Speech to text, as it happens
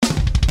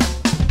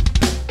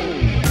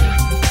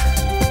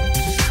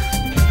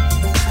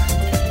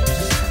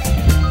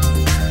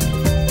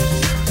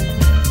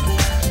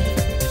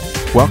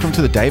Welcome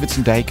to the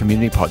Davidson Day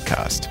Community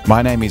Podcast.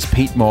 My name is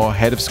Pete Moore,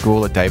 Head of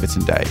School at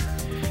Davidson Day.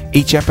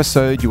 Each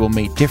episode, you will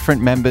meet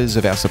different members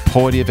of our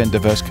supportive and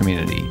diverse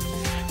community.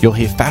 You'll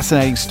hear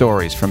fascinating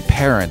stories from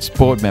parents,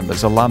 board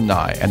members,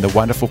 alumni, and the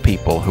wonderful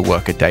people who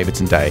work at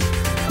Davidson Day.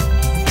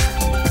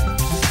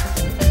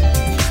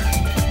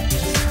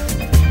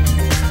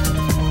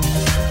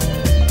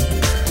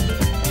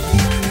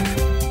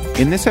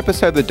 In this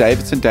episode of the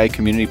Davidson Day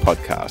Community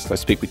Podcast, I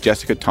speak with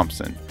Jessica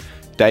Thompson,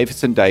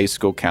 Davidson Day's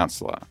school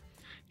counsellor.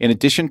 In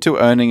addition to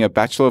earning a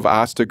Bachelor of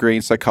Arts degree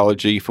in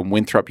psychology from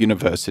Winthrop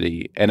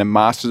University and a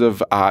Master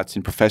of Arts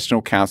in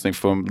professional counselling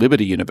from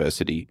Liberty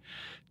University,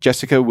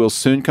 Jessica will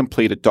soon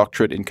complete a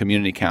doctorate in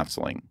community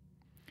counselling.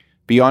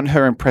 Beyond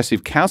her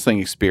impressive counselling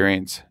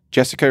experience,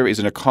 Jessica is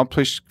an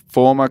accomplished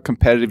former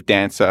competitive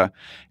dancer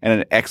and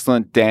an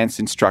excellent dance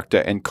instructor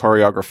and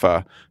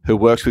choreographer who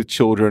works with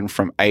children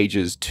from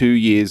ages 2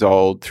 years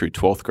old through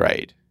 12th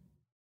grade.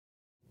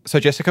 So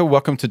Jessica,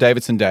 welcome to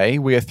Davidson Day.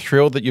 We are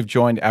thrilled that you've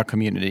joined our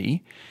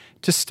community.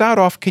 To start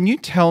off, can you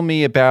tell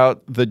me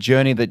about the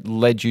journey that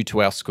led you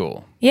to our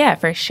school? Yeah,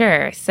 for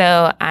sure.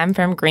 So I'm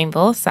from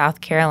Greenville,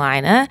 South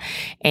Carolina,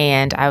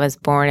 and I was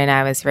born and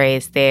I was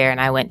raised there. And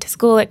I went to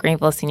school at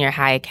Greenville Senior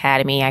High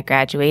Academy. I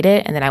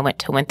graduated, and then I went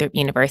to Winthrop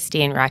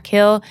University in Rock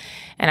Hill.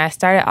 And I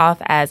started off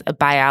as a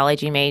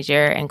biology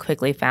major and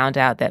quickly found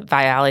out that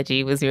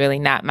biology was really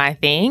not my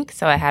thing.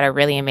 So I had a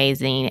really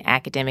amazing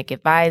academic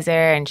advisor,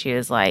 and she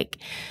was like,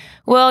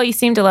 well, you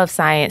seem to love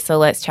science, so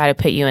let's try to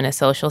put you in a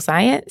social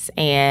science.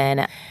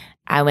 And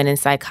I went in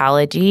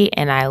psychology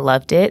and I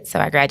loved it. So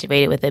I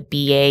graduated with a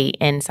BA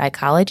in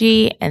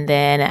psychology. And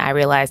then I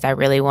realized I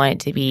really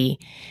wanted to be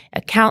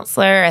a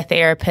counselor, a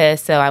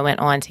therapist. So I went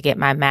on to get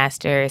my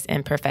master's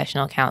in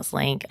professional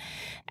counseling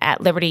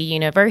at Liberty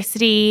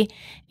University.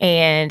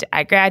 And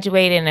I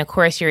graduated. And of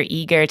course, you're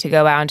eager to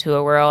go out into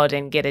a world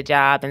and get a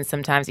job. And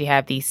sometimes you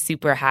have these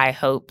super high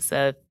hopes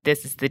of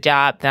this is the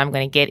job that I'm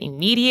going to get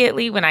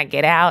immediately when I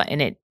get out.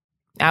 And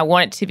I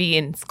wanted to be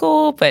in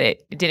school, but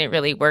it didn't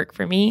really work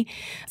for me.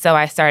 So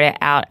I started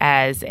out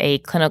as a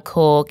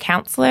clinical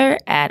counselor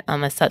at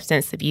a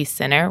substance abuse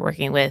center,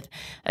 working with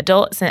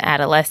adults and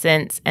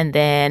adolescents. And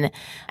then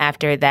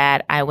after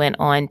that, I went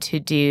on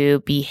to do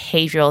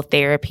behavioral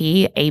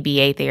therapy,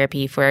 ABA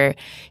therapy for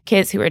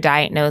kids who were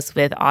diagnosed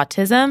with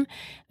autism.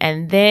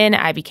 And then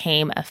I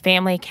became a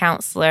family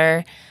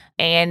counselor.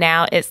 And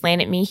now it's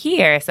landed me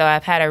here. So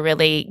I've had a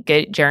really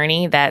good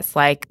journey that's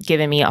like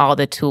given me all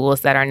the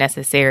tools that are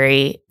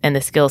necessary and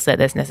the skill set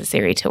that's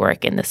necessary to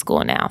work in the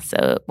school now. So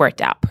it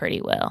worked out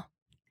pretty well.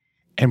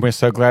 And we're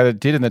so glad it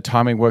did, and the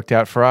timing worked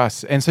out for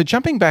us. And so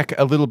jumping back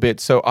a little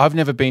bit, so I've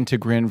never been to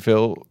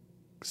Greenville,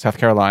 South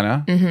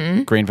Carolina,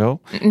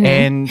 Greenville,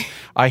 and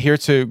I hear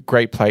it's a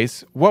great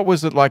place. What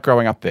was it like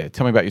growing up there?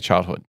 Tell me about your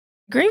childhood.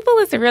 Greenville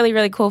is a really,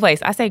 really cool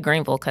place. I say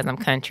Greenville because I'm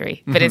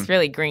country, but it's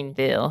really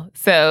Greenville.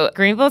 So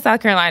Greenville,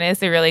 South Carolina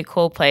is a really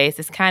cool place.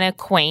 It's kind of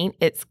quaint.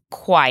 It's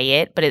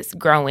quiet, but it's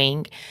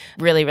growing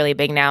really, really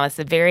big now. It's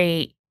a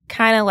very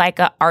kind of like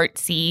a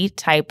artsy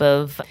type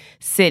of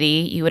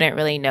city. You wouldn't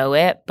really know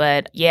it.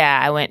 But yeah,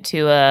 I went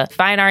to a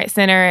fine arts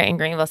center in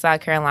Greenville,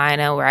 South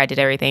Carolina, where I did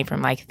everything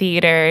from like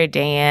theater,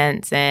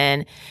 dance,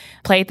 and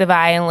played the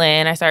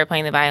violin. I started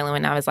playing the violin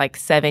when I was like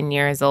 7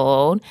 years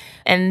old.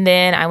 And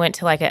then I went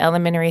to like an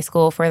elementary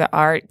school for the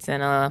arts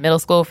and a middle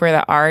school for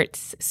the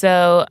arts.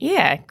 So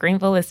yeah,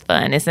 Greenville is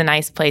fun. It's a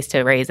nice place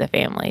to raise a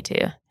family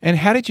too. And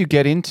how did you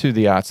get into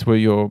the arts? Were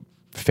your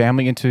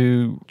family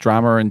into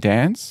drama and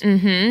dance?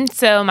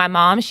 So my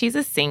mom, she's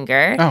a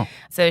singer. Oh.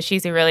 So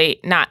she's a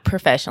really, not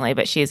professionally,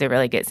 but she's a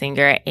really good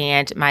singer.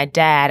 And my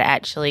dad,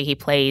 actually, he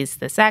plays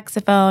the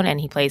saxophone and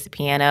he plays the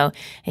piano,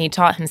 and he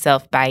taught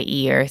himself by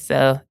ear.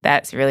 So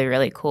that's really,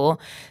 really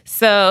cool.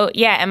 So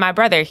yeah, and my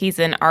brother, he's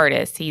an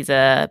artist. He's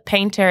a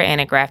painter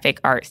and a graphic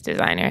arts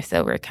designer.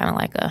 So we're kind of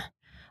like a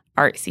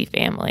artsy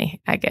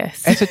family, I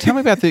guess. And so tell me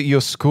about your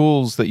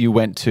schools that you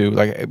went to.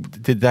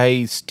 Like, did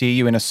they steer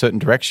you in a certain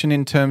direction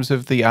in terms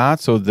of the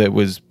arts, or that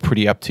was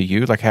pretty up to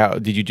you? Like, how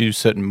did you do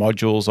certain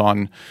modules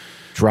on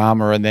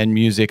drama and then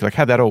music? Like,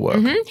 how'd that all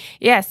work?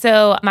 Yeah,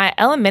 so my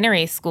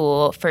elementary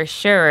school, for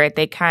sure,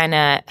 they kind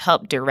of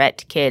help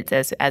direct kids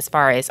as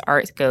far as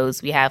arts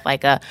goes. We have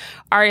like a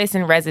artist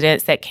in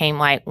residence that came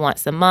like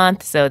once a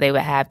month. So they would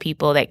have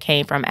people that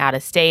came from out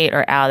of state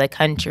or out of the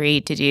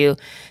country to do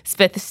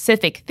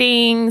specific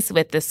things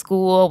with the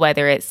school,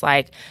 whether it's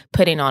like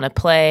putting on a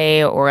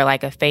play or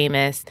like a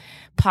famous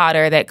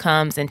potter that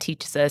comes and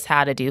teaches us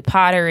how to do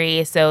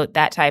pottery. So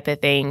that type of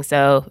thing.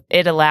 So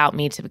it allowed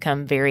me to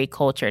become very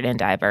cultured and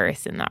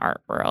diverse in the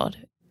art world.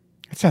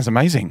 It sounds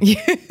amazing.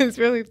 Yeah, it's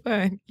really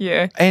fun.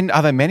 Yeah. And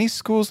are there many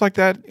schools like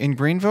that in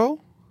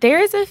Greenville?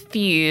 There's a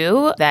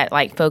few that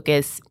like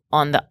focus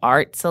on the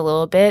arts a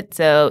little bit.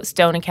 So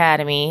Stone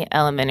Academy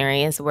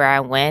Elementary is where I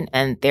went,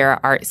 and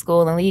their art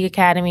school, and League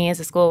Academy is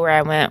a school where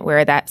I went,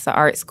 where that's the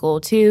art school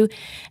too.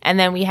 And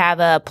then we have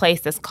a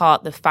place that's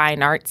called the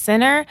Fine Arts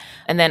Center,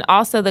 and then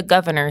also the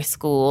Governor's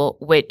School,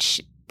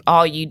 which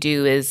all you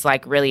do is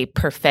like really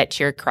perfect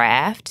your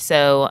craft.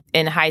 So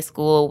in high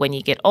school, when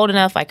you get old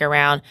enough, like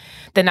around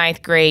the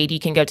 9th grade, you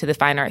can go to the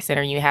Fine Arts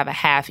Center and you have a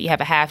half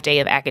day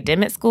of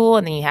academic school,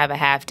 and then you have a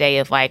half day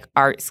of like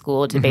art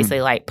school to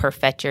basically like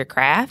perfect your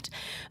craft.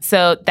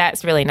 So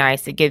that's really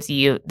nice. It gives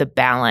you the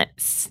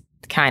balance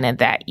kind of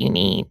that you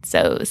need.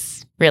 So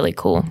it's really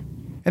cool.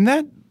 And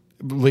that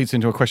leads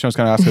into a question I was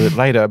going to ask a bit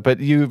later, but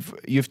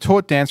you've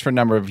taught dance for a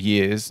number of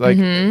years. Like,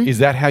 is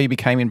that how you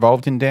became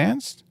involved in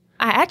dance?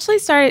 I actually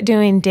started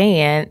doing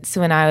dance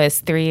when I was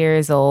 3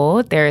 years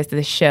old. There's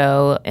this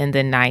show in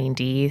the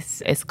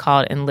 90s. It's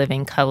called In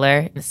Living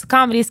Color. It's a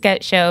comedy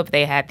sketch show, but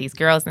they had these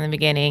girls in the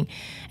beginning,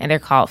 and they're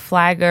called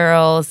Fly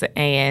Girls,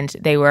 and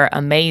they were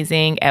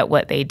amazing at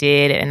what they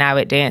did, and I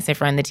would dance in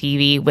front of the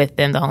TV with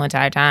them the whole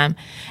entire time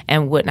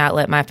and would not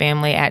let my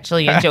family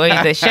actually enjoy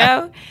the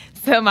show.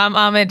 So my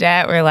mom and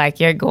dad were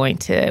like, we're going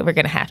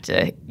to have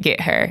to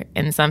get her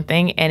in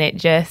something. And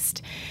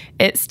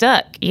it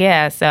stuck.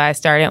 Yeah. So I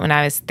started when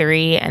I was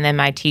 3, and then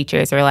my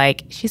teachers were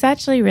like, she's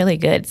actually really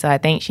good. So I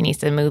think she needs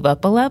to move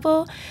up a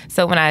level.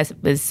 So when I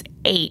was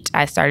 8,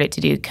 I started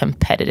to do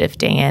competitive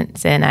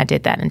dance, and I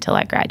did that until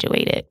I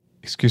graduated.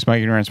 Excuse my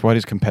ignorance. What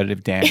is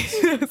competitive dance?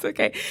 It's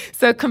okay.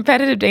 So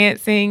competitive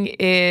dancing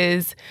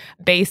is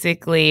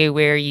basically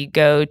where you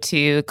go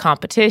to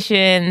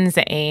competitions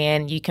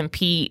and you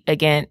compete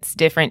against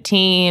different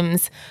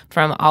teams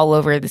from all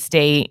over the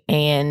state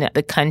and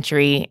the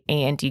country,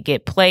 and you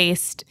get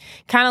placed.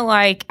 It's kind of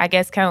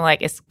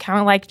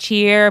like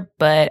cheer,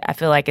 but I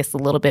feel like it's a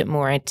little bit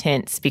more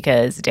intense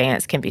because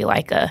dance can be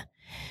like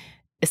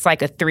it's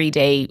like a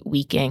 3-day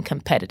weekend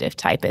competitive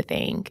type of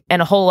thing,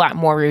 and a whole lot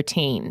more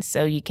routine.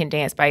 So you can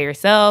dance by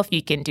yourself.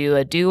 You can do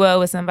a duo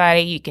with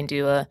somebody. You can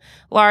do a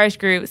large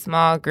group,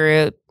 small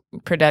group,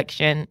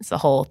 production. It's a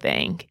whole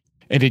thing.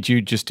 And did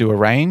you just do a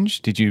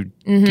range? Did you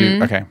do,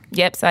 okay.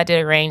 Yep, so I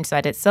did a range. So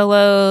I did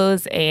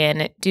solos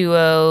and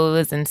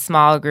duos and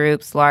small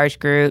groups, large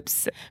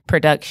groups,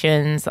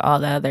 productions, all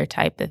the other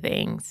type of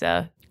things.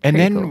 So and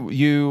then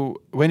cool.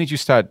 When did you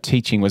start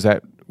teaching? Was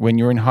that when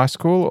you were in high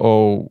school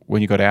or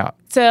when you got out?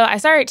 So I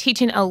started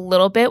teaching a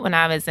little bit when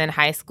I was in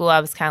high school. I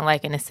was kind of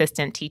like an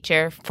assistant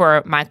teacher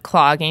for my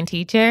clogging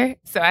teacher.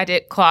 So I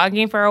did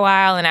clogging for a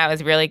while, and I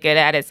was really good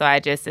at it. So I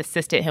just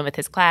assisted him with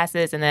his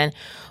classes. And then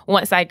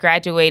once I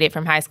graduated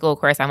from high school, of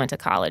course, I went to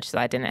college. So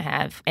I didn't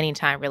have any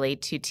time really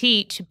to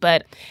teach.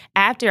 But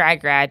after I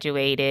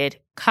graduated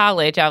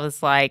college, I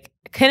was like,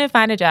 couldn't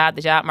find a job.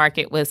 The job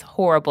market was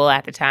horrible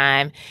at the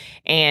time.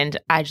 And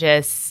I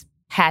just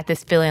had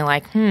this feeling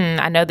like,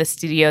 I know the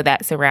studio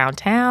that's around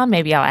town.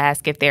 Maybe I'll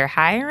ask if they're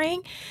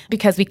hiring,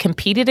 because we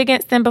competed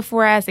against them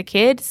before as a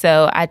kid.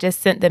 So I just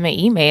sent them an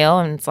email,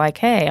 and it's like,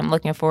 hey, I'm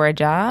looking for a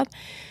job.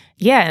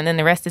 Yeah, and then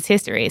the rest is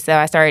history. So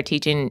I started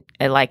teaching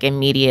like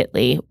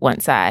immediately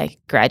once I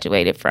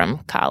graduated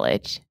from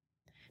college.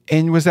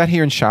 And was that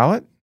here in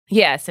Charlotte?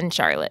 Yes, in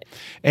Charlotte.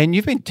 And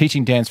you've been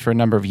teaching dance for a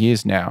number of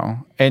years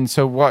now. And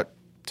so what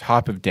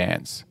type of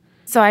dance?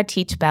 So I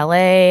teach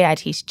ballet, I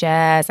teach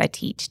jazz, I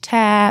teach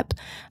tap,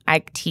 I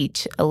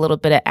teach a little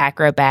bit of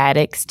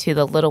acrobatics to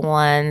the little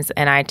ones,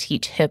 and I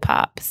teach hip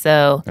hop.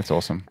 So that's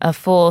awesome. A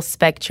full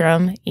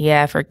spectrum,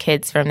 for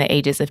kids from the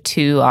ages of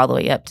 2 all the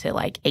way up to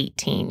like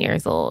 18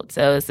 years old.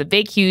 So it's a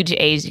big, huge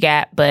age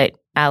gap, but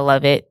I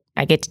love it.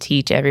 I get to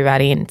teach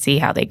everybody and see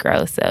how they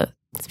grow. So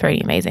it's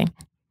pretty amazing.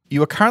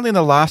 You are currently in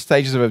the last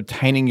stages of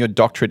obtaining your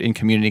doctorate in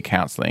community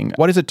counseling.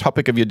 What is the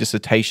topic of your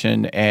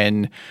dissertation,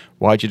 and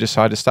why did you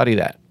decide to study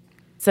that?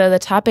 So the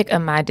topic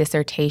of my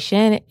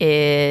dissertation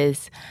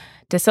is,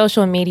 does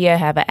social media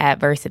have an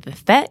adverse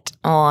effect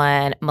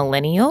on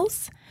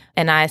millennials?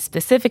 And I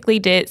specifically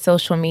did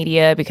social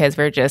media because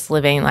we're just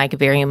living like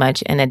very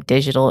much in a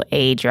digital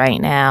age right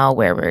now,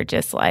 where we're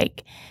just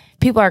like,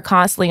 people are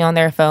constantly on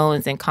their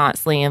phones and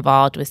constantly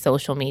involved with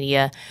social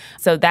media.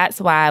 So that's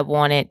why I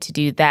wanted to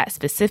do that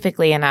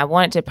specifically. And I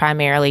wanted to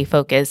primarily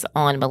focus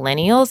on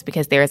millennials,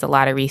 because there's a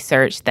lot of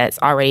research that's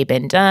already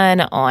been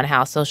done on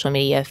how social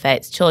media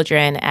affects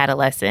children,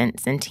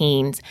 adolescents, and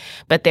teens.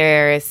 But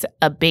there's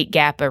a big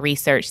gap of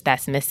research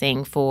that's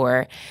missing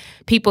for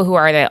people who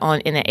are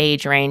in the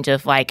age range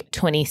of like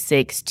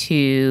 26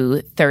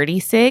 to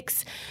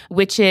 36,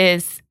 which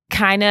is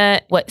kind of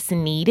what's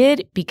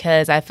needed,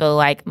 because I feel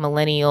like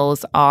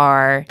millennials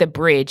are the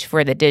bridge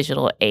for the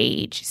digital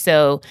age.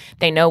 So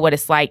they know what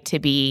it's like to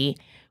be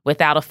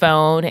without a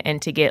phone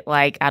and to get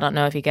like, I don't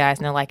know if you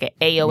guys know, like an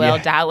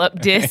AOL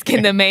dial-up disc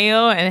in the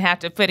mail and have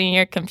to put in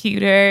your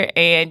computer,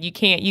 and you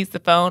can't use the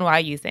phone while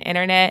you use the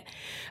internet.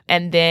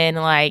 And then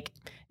like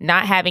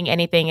not having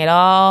anything at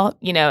all,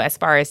 as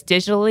far as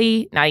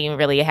digitally, not even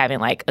really having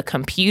like a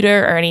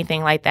computer or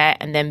anything like that,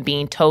 and then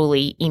being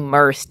totally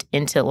immersed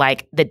into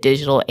like the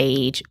digital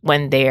age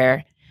when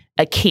they're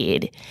a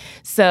kid.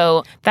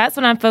 So that's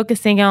what I'm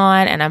focusing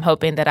on, and I'm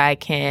hoping that I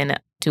can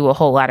do a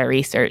whole lot of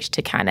research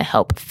to kind of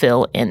help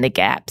fill in the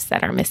gaps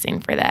that are missing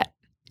for that.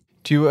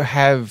 Do you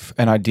have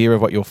an idea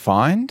of what you'll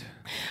find?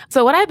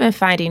 So what I've been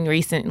finding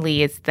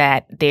recently is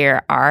that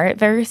there are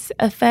adverse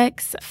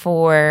effects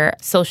for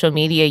social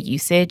media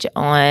usage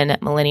on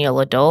millennial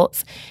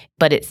adults,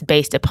 but it's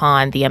based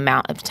upon the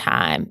amount of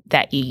time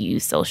that you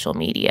use social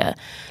media.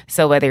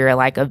 So whether you're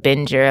like a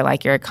binger,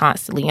 like you're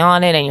constantly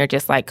on it and you're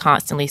just like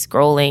constantly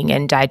scrolling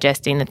and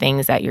digesting the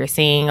things that you're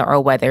seeing, or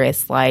whether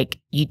it's like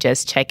you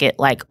just check it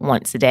like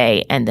once a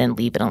day and then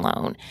leave it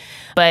alone.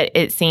 But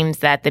it seems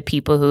that the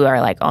people who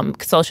are like on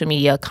social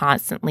media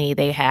constantly,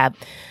 they have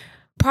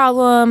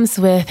problems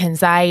with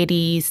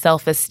anxiety,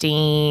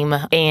 self-esteem,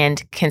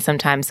 and can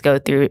sometimes go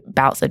through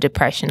bouts of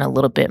depression a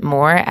little bit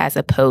more, as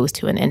opposed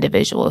to an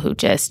individual who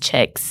just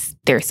checks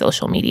their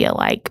social media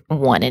like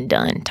one and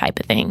done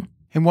type of thing.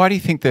 And why do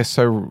you think they're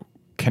so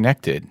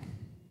connected?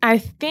 I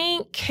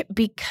think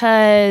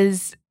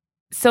because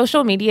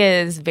social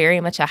media is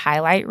very much a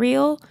highlight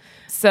reel.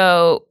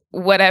 So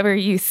whatever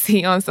you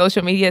see on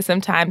social media,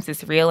 sometimes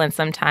it's real and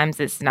sometimes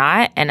it's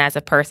not. And as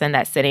a person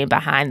that's sitting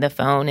behind the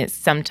phone, it's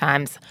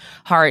sometimes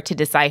hard to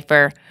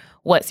decipher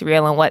what's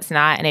real and what's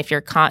not. And if you're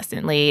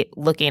constantly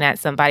looking at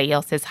somebody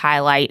else's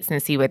highlights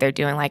and see what they're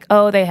doing, like,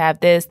 oh, they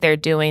have this, they're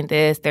doing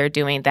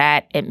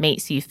that, it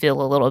makes you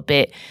feel a little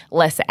bit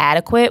less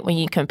adequate when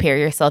you compare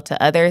yourself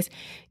to others.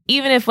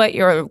 Even if what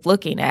you're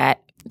looking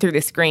at through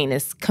the screen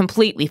is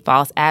completely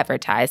false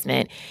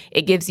advertisement,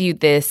 it gives you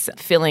this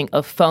feeling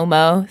of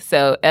FOMO.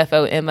 So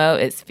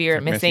FOMO is fear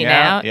of missing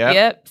out.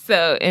 Yep.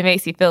 So it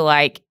makes you feel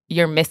like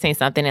you're missing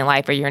something in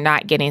life or you're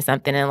not getting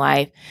something in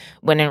life,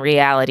 when in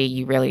reality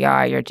you really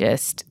are. You're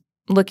just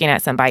looking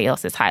at somebody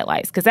else's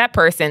highlights. Because that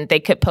person,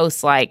 they could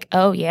post like,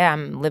 oh yeah,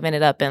 I'm living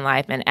it up in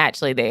life, and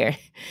actually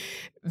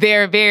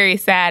they're very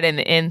sad in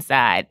the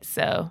inside.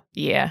 So,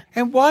 yeah.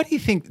 And why do you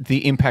think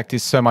the impact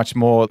is so much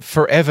more?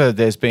 Forever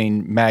there's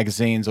been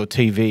magazines or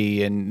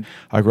TV, and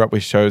I grew up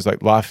with shows like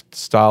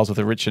Lifestyles of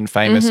the Rich and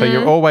Famous. So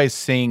you're always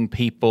seeing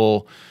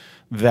people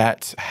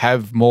that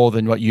have more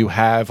than what you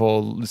have,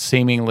 or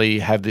seemingly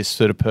have this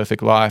sort of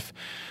perfect life.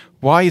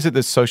 Why is it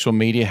that social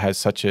media has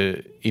such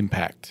an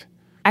impact?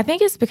 I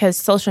think it's because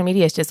social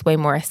media is just way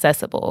more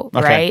accessible,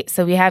 right?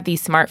 So we have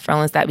these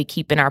smartphones that we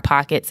keep in our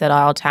pockets at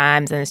all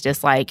times, and it's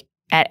just like,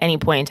 at any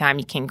point in time,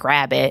 you can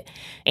grab it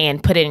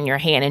and put it in your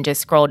hand and just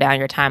scroll down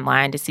your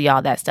timeline to see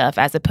all that stuff,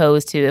 as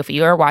opposed to if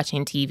you're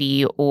watching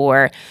TV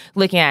or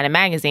looking at a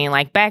magazine.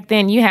 Like back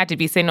then, you had to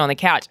be sitting on the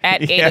couch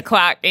at 8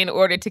 o'clock in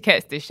order to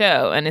catch the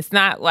show. And it's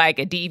not like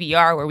a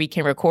DVR where we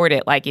can record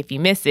it. Like if you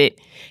miss it,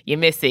 you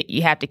miss it.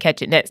 You have to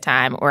catch it next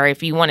time. Or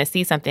if you want to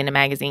see something in a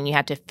magazine, you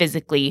have to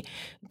physically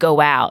go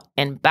out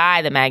and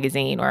buy the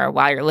magazine, or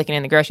while you're looking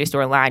in the grocery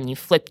store line, you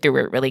flip through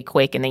it really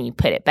quick and then you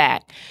put it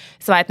back.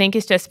 So I think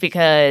it's just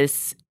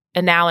because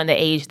now in the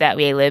age that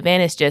we live in,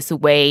 it's just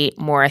way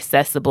more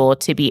accessible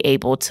to be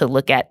able to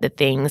look at the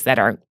things that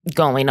are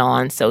going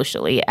on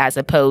socially, as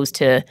opposed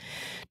to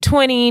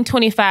 20,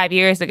 25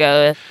 years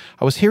ago.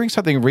 I was hearing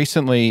something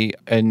recently,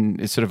 and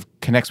it sort of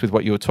connects with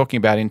what you were talking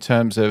about, in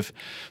terms of,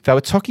 they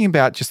were talking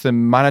about just the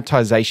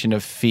monetization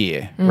of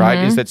fear, right?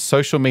 Is that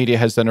social media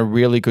has done a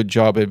really good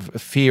job of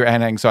fear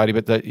and anxiety,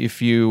 but that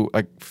if you,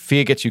 like,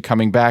 fear gets you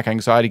coming back,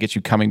 anxiety gets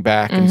you coming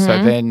back. And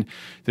so then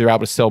they're able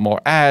to sell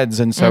more ads.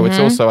 And so it's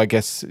also, I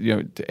guess, you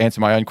know, to answer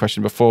my own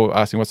question before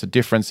asking what's the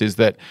difference, is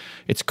that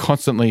it's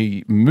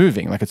constantly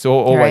moving, like it's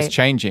always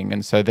changing.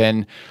 And so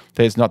then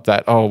there's not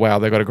that, oh, wow,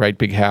 they've got a great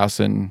big house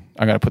and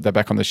I'm going to put that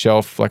back on the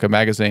shelf like a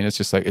magazine. It's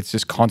just like, it's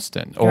just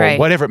constant, or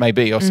whatever it may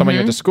be, or someone you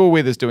went to school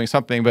with is doing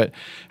something. But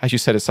as you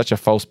said, it's such a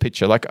false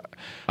picture. Like,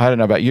 I don't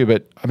know about you,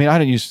 but I mean, I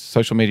don't use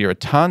social media a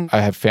ton.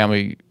 I have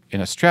family in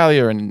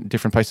Australia and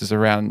different places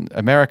around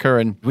America,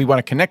 and we want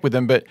to connect with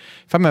them. But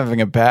if I'm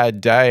having a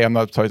bad day, I'm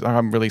not,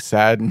 I'm really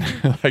sad. And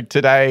like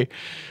today,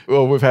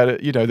 well, we've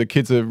had, you know, the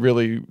kids have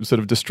really sort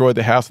of destroyed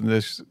the house and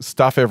there's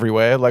stuff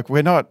everywhere. Like,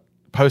 we're not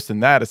posting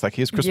that. It's like,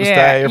 here's Christmas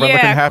Day, everyone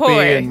looking happy,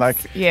 and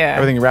like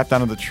everything wrapped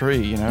under the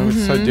tree, you know.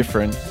 It's so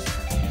different.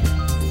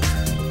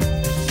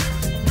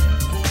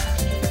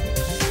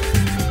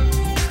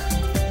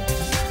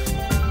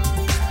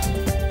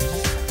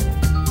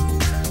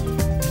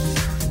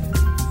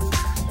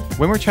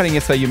 When we were chatting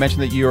yesterday, you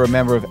mentioned that you're a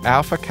member of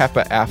Alpha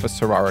Kappa Alpha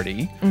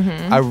sorority.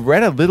 I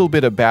read a little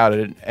bit about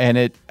it, and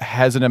it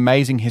has an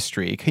amazing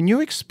history. Can you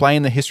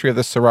explain the history of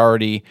the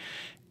sorority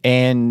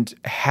and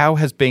how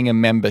has being a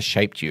member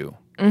shaped you?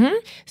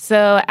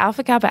 So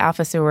Alpha Kappa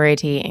Alpha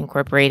Sorority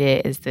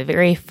Incorporated is the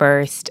very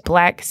first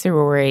Black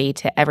sorority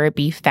to ever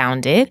be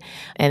founded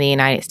in the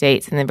United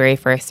States, and the very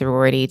first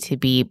sorority to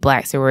be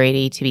Black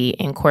sorority to be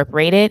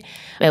incorporated.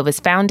 It was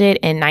founded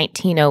in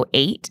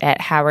 1908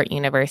 at Howard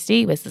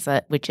University,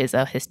 which is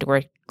a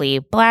historically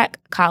Black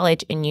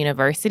college and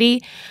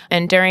university.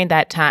 And during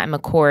that time,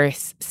 of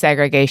course,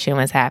 segregation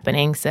was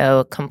happening,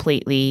 so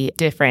completely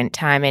different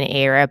time and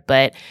era.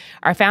 But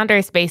our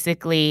founders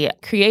basically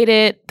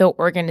created the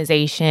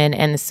organization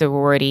and the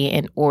sorority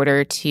in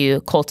order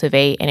to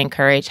cultivate and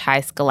encourage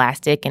high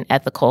scholastic and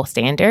ethical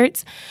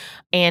standards,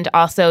 and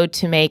also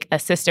to make a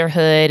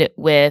sisterhood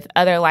with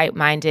other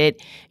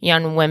like-minded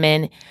young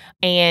women.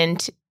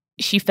 And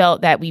she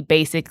felt that we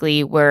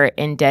basically were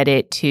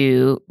indebted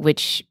to,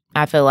 which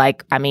I feel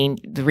like,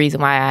 the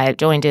reason why I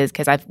joined is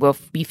because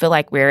we feel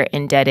like we're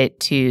indebted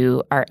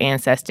to our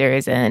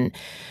ancestors and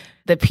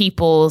the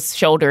people's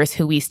shoulders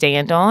who we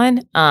stand on.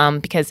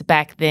 Because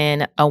back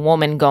then, a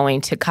woman going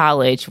to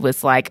college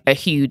was like a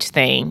huge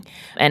thing.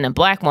 And a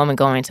Black woman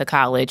going to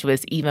college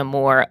was even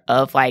more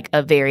of like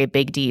a very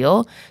big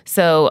deal.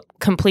 So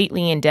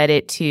completely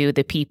indebted to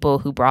the people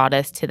who brought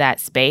us to that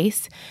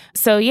space.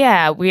 So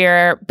yeah,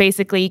 we're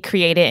basically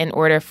created in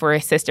order for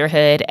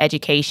sisterhood,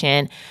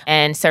 education,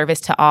 and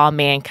service to all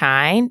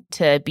mankind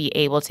to be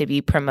able to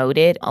be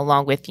promoted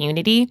along with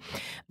unity.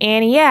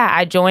 And yeah,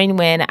 I joined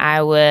when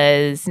I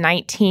was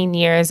 19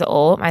 years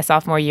old, my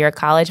sophomore year of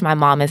college. My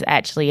mom is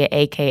actually an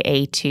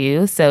AKA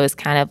too, so it's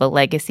kind of a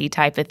legacy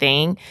type of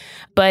thing.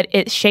 But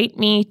it shaped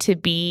me to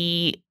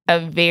be a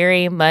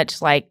very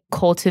much like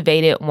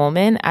cultivated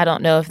woman. I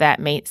don't know if that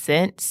made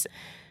sense.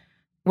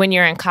 When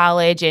you're in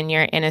college and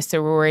you're in a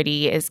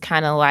sorority, it's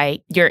kind of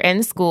like you're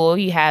in school,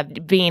 you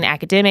have being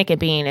academic and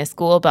being in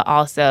school, but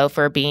also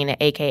for being an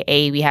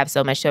AKA, we have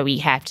so much that we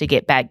have to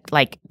get back,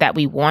 like that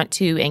we want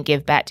to and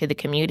give back to the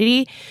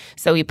community.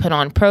 So we put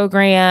on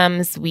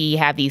programs, we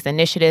have these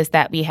initiatives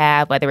that we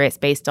have, whether it's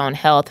based on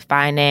health,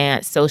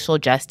 finance, social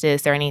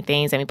justice, or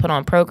anything, and we put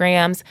on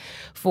programs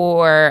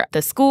for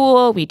the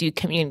school. We do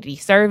community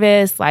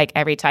service, like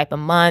every type of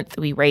month,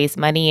 we raise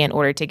money in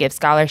order to give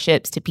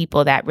scholarships to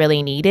people that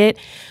really need it.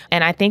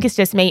 And I think it's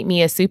just made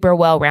me a super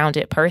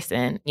well-rounded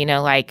person,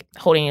 like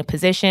holding a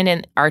position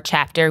in our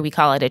chapter, we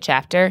call it a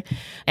chapter,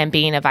 and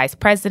being a vice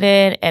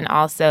president and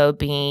also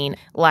being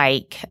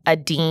like a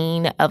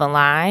dean of a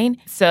line.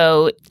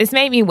 So it's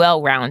made me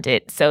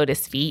well-rounded, so to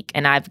speak.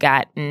 And I've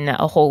gotten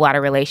a whole lot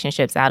of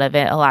relationships out of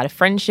it, a lot of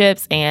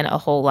friendships, and a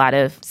whole lot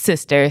of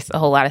sisters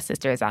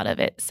out of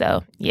it.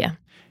 So yeah.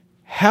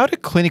 How do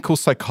clinical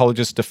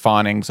psychologists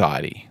define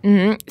anxiety?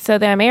 So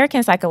the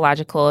American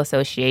Psychological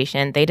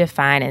Association, they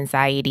define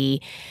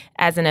anxiety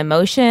as an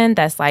emotion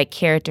that's like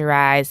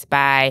characterized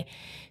by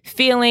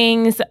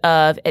feelings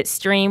of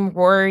extreme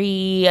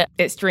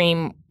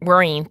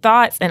worrying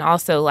thoughts, and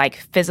also like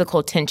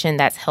physical tension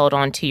that's held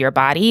onto your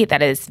body that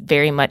is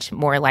very much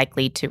more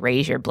likely to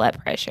raise your blood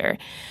pressure.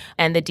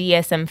 And the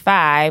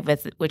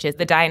DSM-5, which is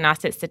the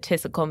Diagnostic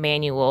Statistical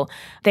Manual,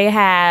 they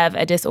have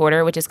a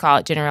disorder which is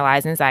called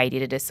generalized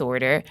anxiety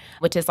disorder,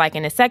 which is like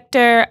in a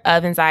sector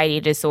of anxiety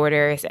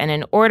disorders. And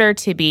in order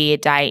to be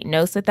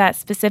diagnosed with that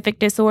specific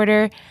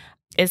disorder,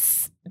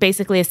 it's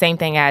basically the same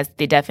thing as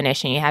the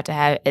definition. You have to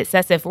have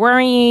excessive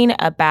worrying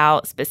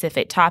about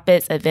specific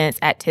topics, events,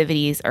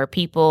 activities, or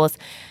peoples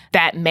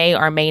that may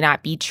or may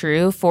not be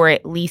true for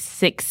at least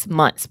 6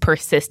 months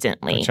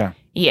persistently. Gotcha.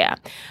 Yeah.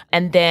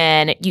 And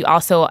then you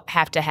also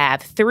have to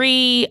have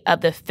 3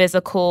 of the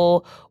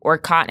physical or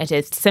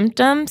cognitive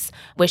symptoms,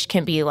 which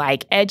can be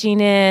like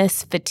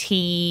edginess,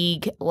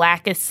 fatigue,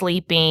 lack of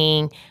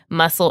sleeping,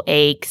 muscle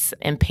aches,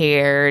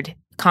 impaired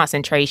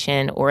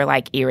concentration, or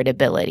like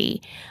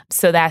irritability.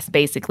 So that's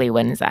basically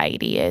what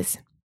anxiety is.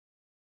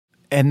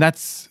 And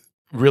that's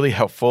really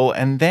helpful.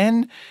 And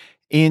then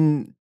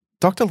in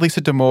Dr.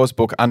 Lisa Damour's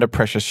book, Under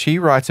Pressure, she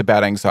writes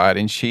about anxiety,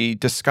 and she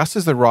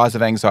discusses the rise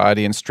of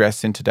anxiety and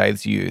stress in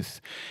today's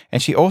youth.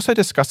 And she also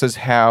discusses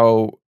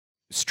how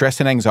stress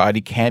and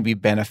anxiety can be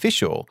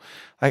beneficial.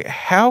 Like,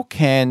 how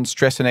can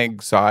stress and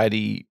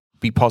anxiety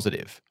be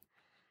positive?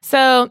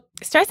 So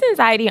stress and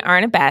anxiety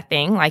aren't a bad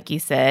thing, like you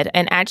said.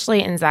 And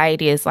actually,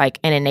 anxiety is like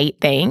an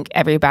innate thing.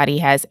 Everybody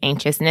has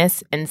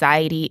anxiousness.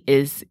 Anxiety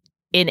is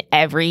in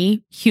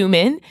every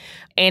human.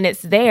 And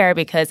it's there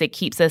because it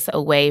keeps us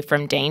away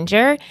from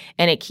danger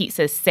and it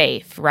keeps us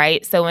safe,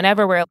 right? So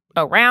whenever we're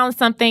around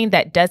something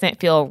that doesn't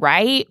feel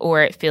right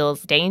or it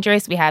feels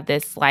dangerous, we have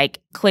this like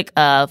click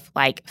of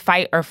like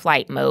fight or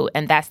flight mode.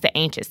 And that's the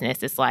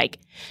anxiousness. It's like,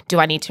 do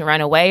I need to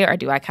run away or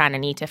do I kind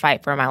of need to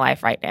fight for my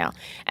life right now?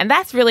 And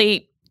that's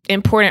really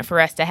important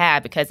for us to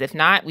have, because if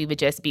not, we would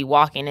just be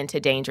walking into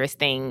dangerous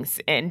things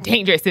and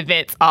dangerous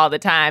events all the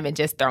time and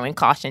just throwing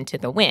caution to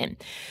the wind.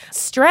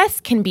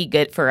 Stress can be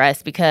good for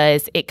us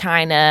because it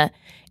kind of,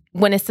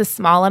 when it's a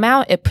small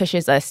amount, it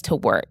pushes us to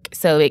work.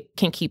 So it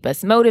can keep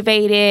us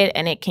motivated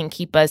and it can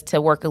keep us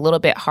to work a little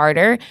bit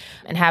harder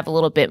and have a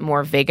little bit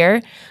more vigor.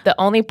 The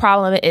only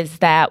problem is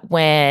that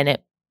when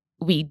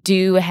we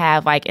do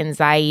have like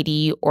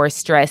anxiety or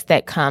stress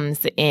that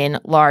comes in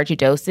large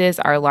doses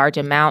or large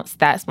amounts,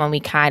 that's when we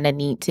kind of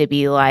need to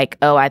be like,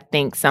 oh, I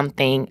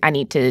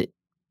need to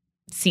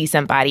see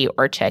somebody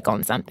or check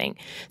on something.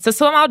 So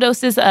small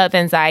doses of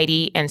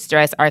anxiety and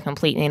stress are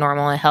completely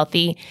normal and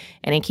healthy,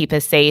 and they keep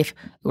us safe,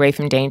 away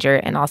from danger,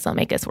 and also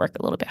make us work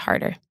a little bit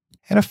harder.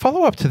 And a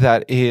follow-up to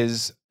that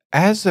is,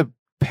 as a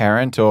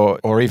parent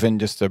or even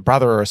just a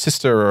brother or a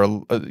sister,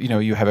 or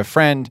you have a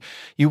friend,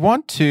 you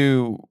want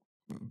to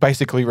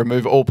basically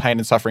remove all pain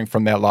and suffering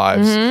from their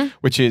lives,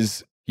 which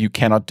is you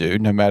cannot do,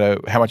 no matter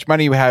how much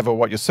money you have or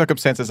what your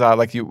circumstances are.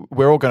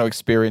 We're all going to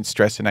experience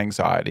stress and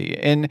anxiety.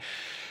 And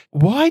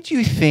why do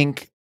you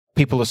think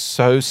people are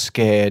so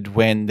scared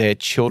when their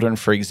children,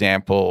 for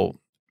example,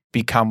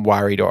 become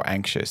worried or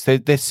anxious.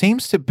 There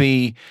seems to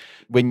be,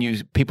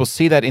 when people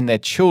see that in their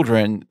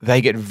children,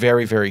 they get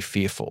very, very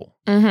fearful.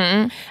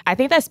 Mm-hmm. I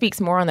think that speaks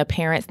more on the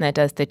parents than it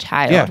does the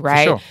child, Yeah,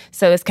 right? for sure.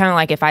 So it's kind of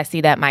like if I see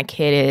that my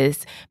kid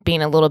is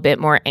being a little bit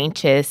more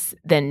anxious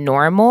than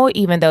normal,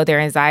 even though their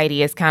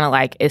anxiety is kind of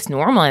like it's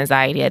normal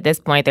anxiety at this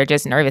point, they're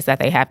just nervous that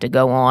they have to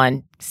go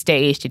on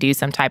stage to do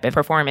some type of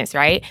performance,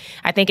 right?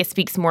 I think it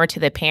speaks more to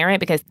the parent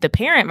because the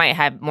parent might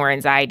have more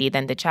anxiety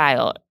than the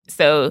child.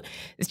 So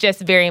it's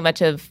just very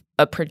much of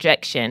a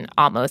projection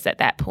almost at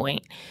that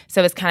point.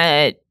 So it's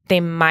kind of, they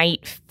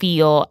might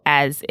feel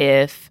as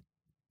if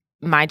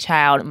my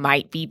child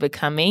might be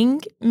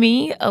becoming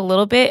me a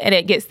little bit, and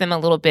it gets them a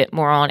little bit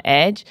more on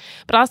edge.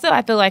 But also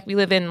I feel like we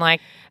live in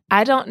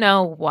I don't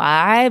know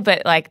why,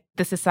 but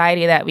the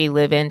society that we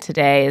live in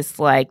today is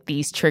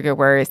these trigger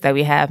words that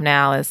we have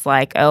now is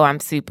oh, I'm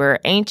super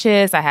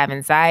anxious, I have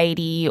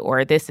anxiety,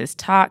 or this is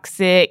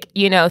toxic,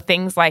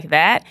 things like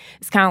that.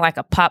 It's kind of like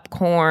a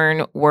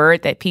popcorn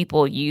word that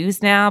people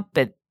use now,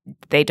 but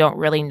they don't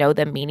really know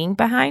the meaning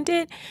behind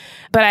it.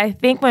 But I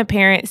think when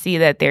parents see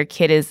that their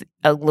kid is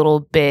a little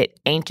bit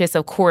anxious,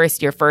 of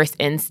course, your first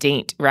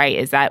instinct, right,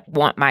 is I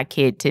want my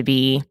kid to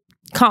be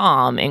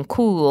calm and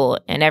cool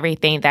and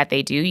everything that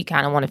they do. You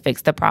kind of want to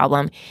fix the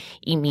problem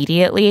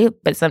immediately,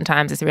 but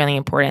sometimes it's really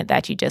important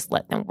that you just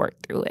let them work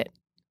through it.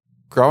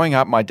 Growing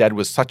up, my dad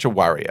was such a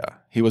worrier.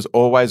 He was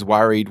always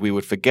worried we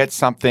would forget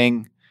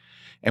something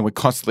and would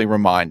constantly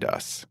remind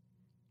us.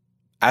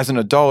 As an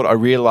adult, I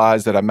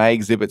realized that I may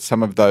exhibit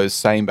some of those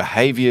same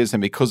behaviors,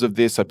 and because of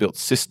this, I built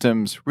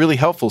systems, really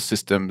helpful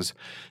systems,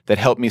 that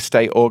helped me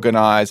stay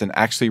organized and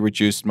actually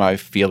reduced my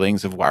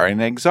feelings of worry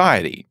and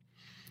anxiety.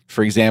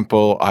 For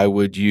example, I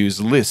would use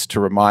lists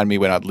to remind me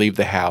when I'd leave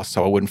the house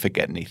so I wouldn't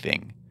forget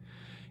anything.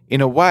 In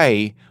a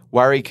way,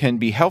 worry can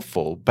be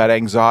helpful, but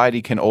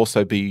anxiety can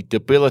also be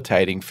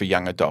debilitating for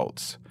young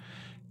adults.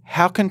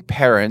 How can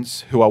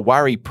parents who are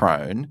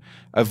worry-prone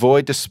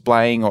avoid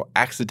displaying or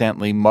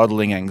accidentally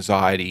modeling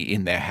anxiety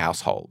in their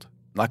household?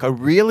 I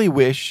really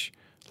wish,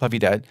 love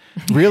you, Dad,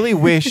 really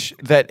wish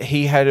that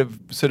he had have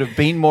sort of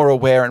been more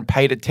aware and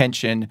paid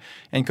attention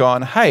and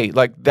gone, hey,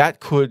 that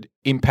could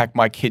impact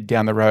my kid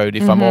down the road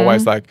if I'm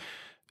always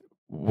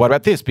what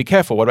about this? Be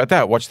careful. What about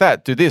that? Watch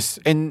that. Do this.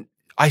 And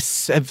I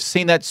have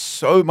seen that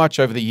so much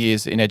over the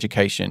years in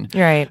education,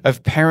 right,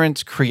 of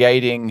parents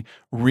creating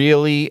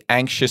really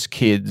anxious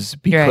kids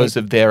because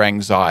of their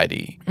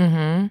anxiety.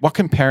 Mm-hmm. What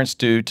can parents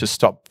do to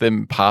stop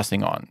them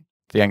passing on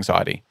the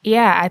anxiety?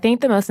 Yeah, I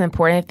think the most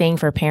important thing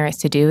for parents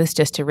to do is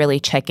just to really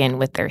check in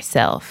with their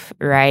self,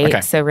 right?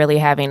 Okay. So really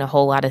having a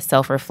whole lot of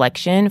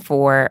self-reflection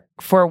for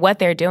what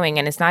they're doing.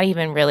 And it's not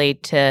even really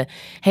to,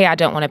 hey, I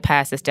don't want to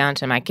pass this down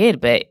to my kid,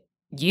 but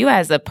you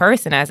as a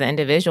person, as an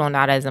individual,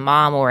 not as a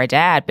mom or a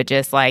dad, but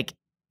just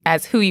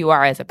as who you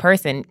are as a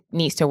person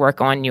needs to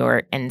work on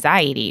your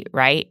anxiety,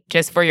 right?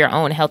 Just for your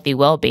own healthy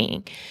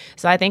well-being.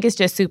 So I think it's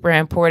just super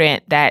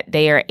important that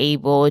they are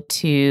able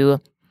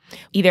to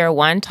either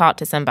one, talk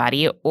to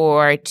somebody,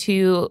 or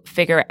two,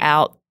 figure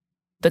out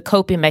the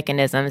coping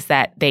mechanisms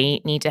that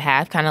they need to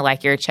have, kind of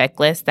like your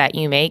checklist that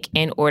you make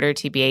in order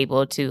to be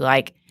able to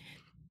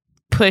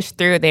push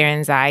through their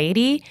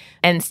anxiety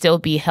and still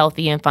be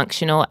healthy and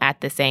functional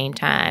at the same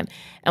time.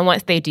 And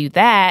once they do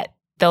that,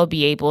 they'll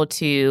be able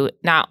to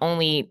not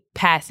only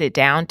pass it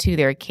down to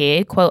their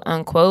kid, quote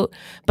unquote,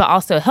 but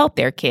also help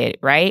their kid,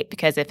 right?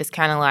 Because if it's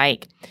kind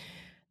of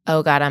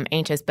oh God, I'm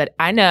anxious, but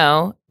I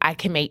know I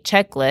can make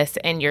checklists,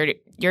 and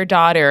your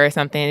daughter or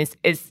something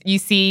is you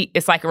see,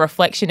 it's like a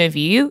reflection of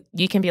you.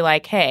 You can be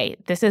hey,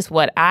 this is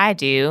what I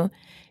do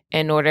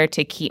in order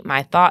to keep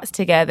my thoughts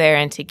together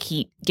and to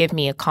give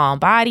me a calm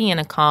body and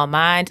a calm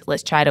mind.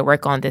 Let's try to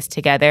work on this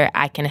together.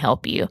 I can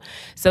help you.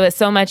 So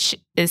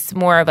it's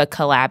more of a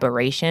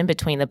collaboration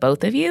between the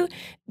both of you.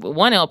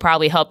 One, it'll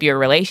probably help your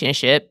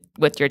relationship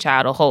with your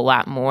child a whole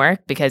lot more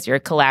because you're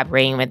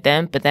collaborating with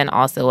them, but then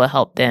also will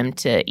help them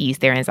to ease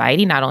their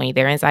anxiety, not only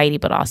their anxiety,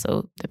 but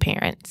also the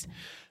parents.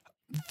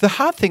 The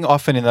hard thing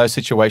often in those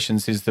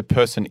situations is the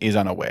person is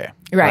unaware.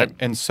 Right.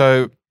 And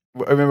so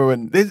I remember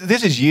when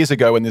this is years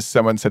ago when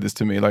someone said this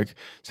to me,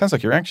 sounds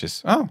like you're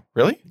anxious. Oh,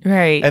 really?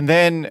 Right. And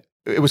then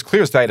it was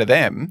clear as day to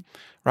them,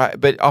 right?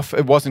 But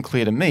it wasn't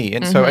clear to me.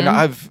 And so,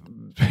 and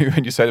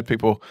when you say to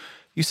people,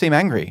 you seem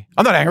angry.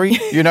 I'm not angry,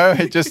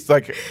 it just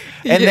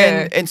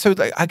and so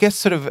I guess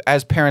sort of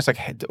as parents,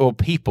 or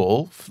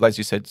people, as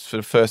you said, sort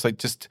of first,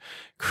 just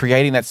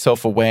creating that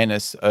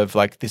self-awareness of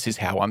this is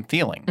how I'm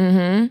feeling.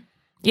 Mm-hmm.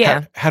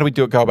 Yeah. How do we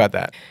go about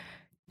that?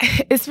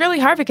 It's really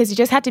hard because you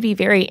just have to be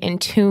very in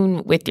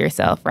tune with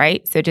yourself,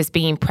 right? So just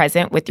being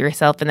present with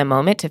yourself in the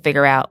moment to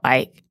figure out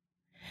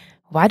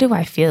why do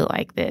I feel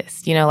like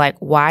this?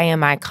 Why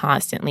am I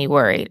constantly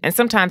worried? And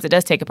sometimes it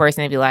does take a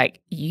person to be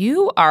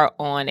you are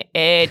on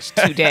edge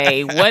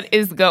today. What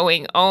is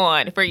going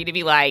on? For you to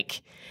be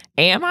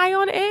am I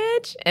on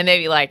edge? And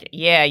they'd be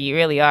yeah, you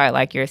really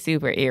are. You're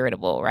super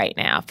irritable right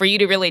now. For you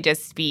to really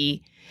just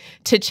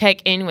to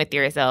check in with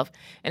yourself.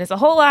 And it's a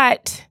whole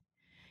lot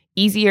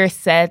easier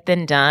said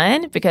than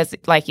done because,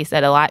 like you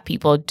said, a lot of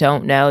people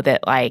don't know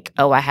that, like,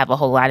 oh, I have a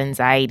whole lot of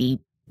anxiety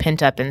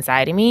pent up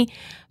inside of me.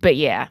 But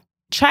yeah,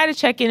 try to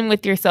check in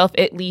with yourself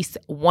at least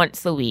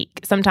once a week.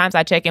 Sometimes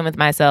I check in with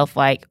myself,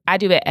 like I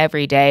do it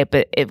every day,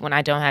 but when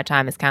I don't have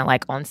time, it's kind of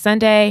like on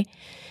Sunday,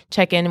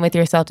 check in with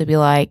yourself to be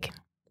like,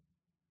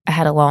 I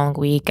had a long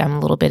week. I'm a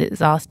little bit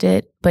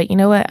exhausted, but you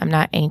know what? I'm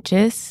not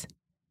anxious.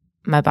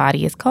 My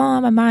body is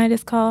calm. My mind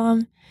is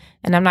calm.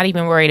 And I'm not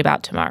even worried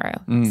about tomorrow.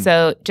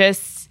 So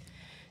just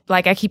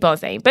like I keep on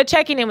saying, but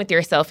checking in with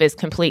yourself is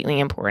completely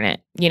important,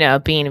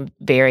 being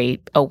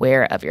very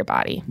aware of your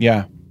body.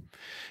 Yeah.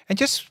 And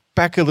just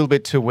back a little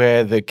bit to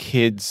where the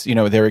kids,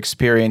 they're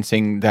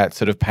experiencing that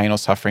sort of pain or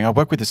suffering. I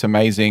work with this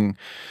amazing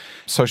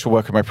social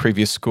worker at my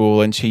previous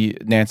school, and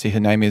Nancy, her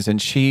name is,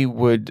 and she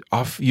would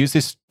use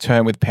this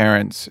term with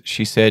parents.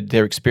 She said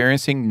they're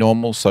experiencing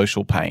normal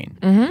social pain.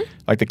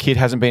 Like the kid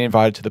hasn't been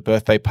invited to the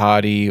birthday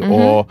party,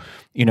 or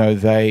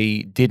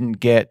they didn't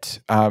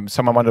get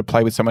someone wanted to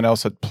play with someone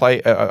else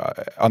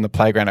on the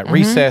playground at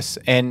recess,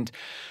 and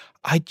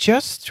I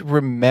just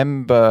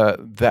remember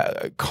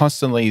that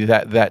constantly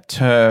that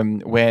term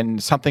when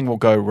something will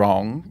go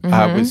wrong,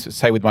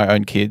 with my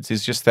own kids,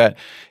 is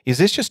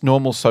this just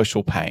normal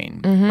social pain,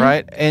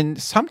 right?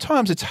 And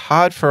sometimes it's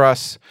hard for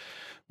us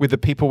with the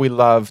people we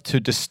love to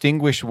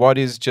distinguish what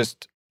is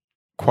just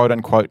quote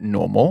unquote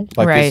normal.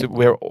 Like right. this,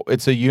 where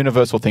it's a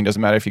universal thing.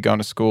 Doesn't matter if you're going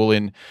to school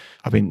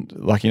I've been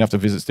lucky enough to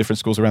visit different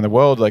schools around the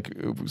world, like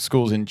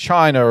schools in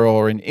China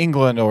or in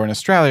England or in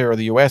Australia or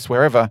the US,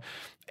 wherever.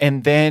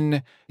 And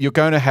then you're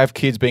going to have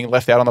kids being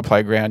left out on the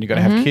playground. You're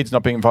going to have kids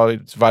not being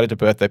invited to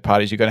birthday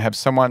parties. You're going to have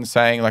someone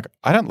saying like,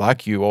 I don't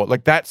like you, or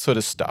like that sort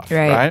of stuff,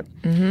 right?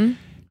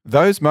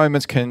 Those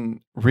moments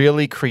can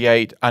really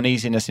create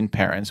uneasiness in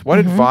parents. What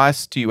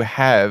advice do you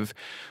have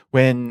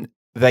when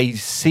they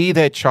see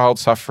their child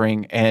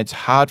suffering and it's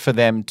hard for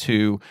them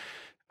to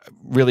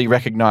really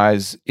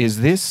recognize,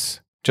 is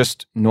this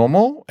just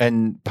normal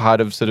and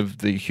part of sort of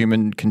the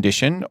human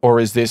condition,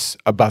 or is this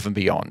above and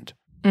beyond?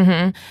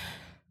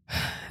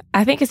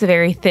 I think it's a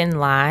very thin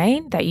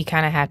line that you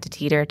kind of have to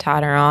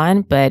teeter-totter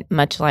on, but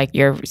much like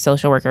your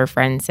social worker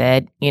friend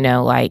said,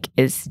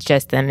 it's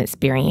just them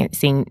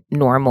experiencing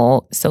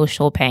normal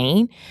social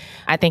pain.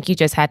 I think you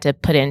just had to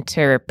put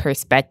into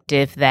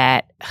perspective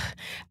that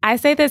I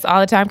say this all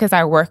the time because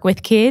I work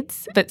with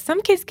kids, but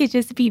some kids could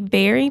just be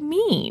very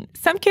mean.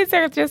 Some kids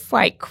are just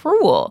like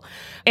cruel.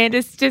 And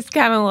it's just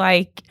kind of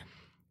like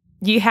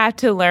you have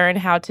to learn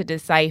how to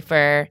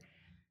decipher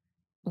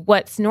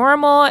what's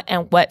normal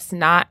and what's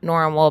not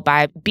normal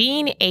by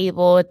being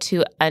able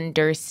to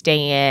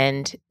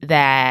understand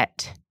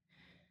that.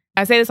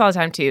 I say this all the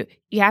time too.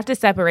 You have to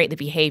separate the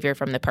behavior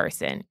from the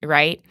person,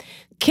 right?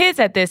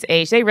 Kids at this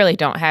age, they really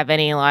don't have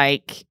any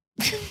like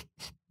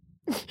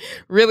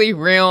really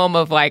realm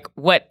of like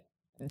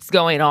what's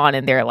going on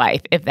in their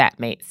life, if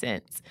that makes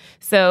sense.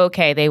 So,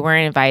 okay, they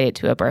weren't invited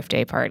to a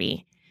birthday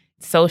party.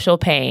 Social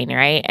pain,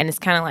 right? And it's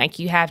kind of like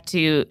you have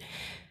to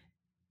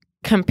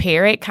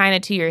compare it kind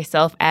of to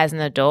yourself as an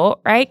adult,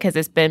 right? Because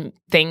it's been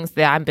things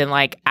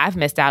that I've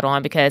missed out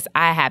on because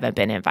I haven't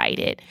been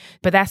invited.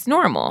 But that's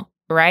normal,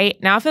 right?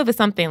 Now, if it was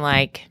something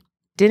like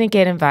didn't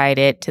get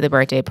invited to the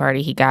birthday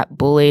party, he got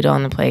bullied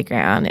on the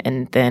playground,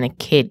 and then a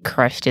kid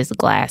crushed his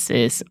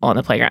glasses on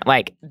the playground,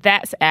 like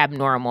that's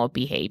abnormal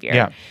behavior.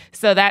 Yeah.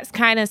 So that's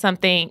kind of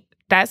something,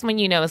 that's when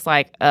it's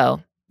like,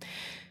 oh,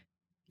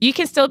 you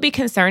can still be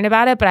concerned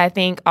about it, but I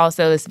think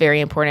also it's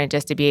very important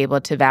just to be able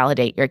to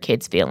validate your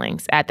kids'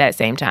 feelings at that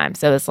same time.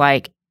 So it's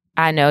like,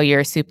 I know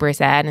you're super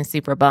sad and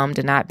super bummed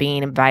and not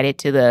being invited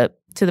to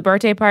the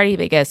birthday party,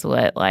 but guess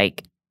what?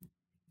 Like,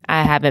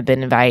 I haven't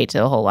been invited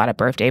to a whole lot of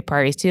birthday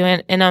parties too.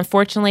 And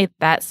unfortunately,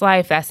 that's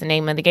life. That's the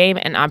name of the game.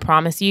 And I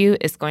promise you,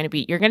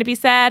 you're going to be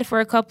sad for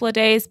a couple of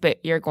days, but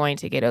you're going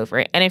to get over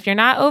it. And if you're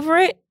not over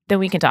it, then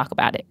we can talk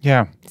about it.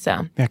 Yeah.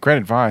 So. Yeah, great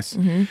advice.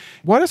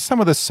 What are some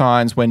of the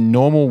signs when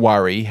normal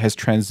worry has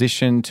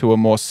transitioned to a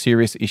more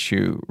serious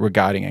issue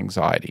regarding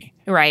anxiety?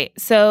 Right.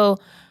 So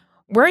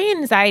worry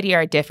and anxiety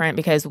are different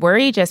because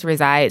worry just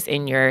resides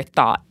in your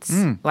thoughts.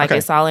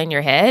 It's all in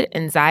your head.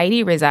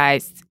 Anxiety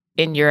resides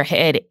in your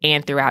head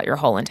and throughout your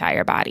whole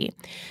entire body.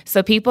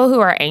 So people who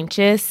are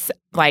anxious,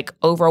 like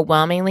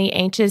overwhelmingly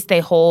anxious, they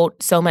hold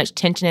so much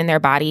tension in their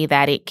body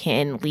that it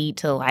can lead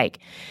to like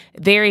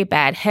very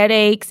bad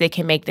headaches. It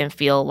can make them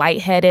feel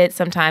lightheaded.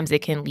 Sometimes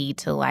it can lead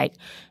to like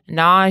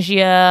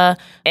nausea,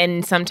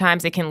 and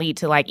sometimes it can lead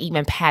to like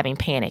even having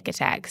panic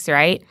attacks,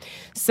 right?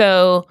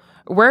 So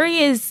worry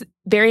is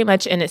very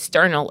much an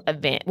external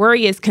event.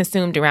 Worry is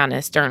consumed around an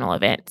external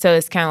event. So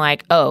it's kind of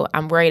like, oh,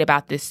 I'm worried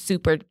about this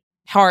super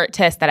hard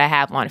test that I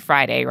have on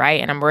Friday,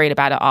 right? And I'm worried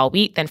about it all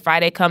week. Then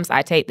Friday comes,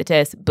 I take the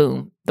test,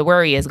 boom, the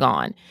worry is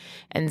gone.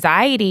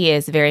 Anxiety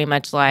is very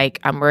much like,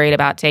 I'm worried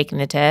about taking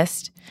the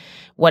test.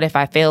 What if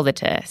I fail the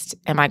test?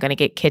 Am I going to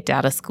get kicked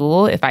out of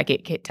school? If I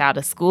get kicked out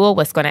of school,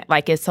 what's going to,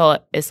 like, it's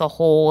a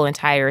whole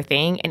entire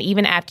thing. And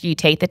even after you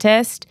take the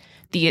test,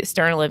 the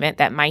external event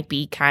that might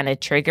be kind of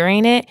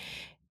triggering it,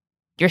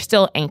 you're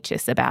still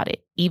anxious about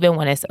it, even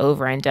when it's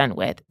over and done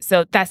with.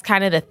 So that's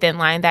kind of the thin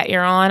line that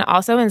you're on.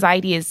 Also,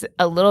 anxiety is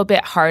a little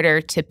bit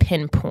harder to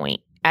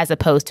pinpoint as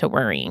opposed to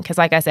worrying. Because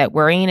like I said,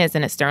 worrying is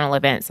an external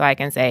event. So I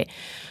can say,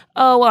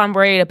 oh, well, I'm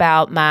worried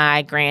about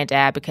my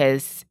granddad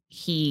because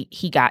he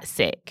got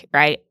sick,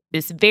 right?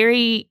 It's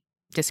very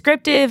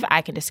descriptive.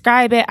 I can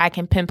describe it. I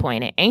can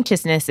pinpoint it.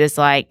 Anxiousness is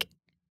like,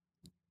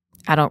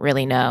 I don't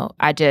really know.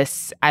 I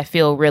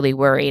feel really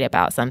worried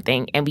about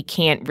something, and we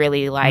can't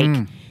really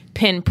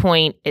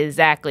pinpoint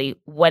exactly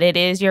what it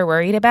is you're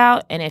worried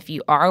about. And if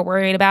you are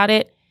worried about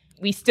it,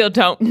 we still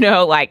don't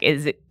know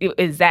is it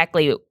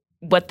exactly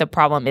what the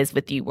problem is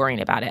with you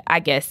worrying about it. I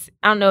guess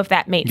I don't know if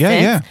that makes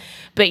sense. Yeah.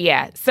 But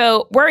yeah,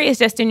 so worry is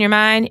just in your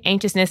mind.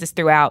 Anxiousness is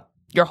throughout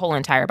your whole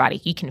entire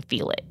body. You can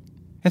feel it.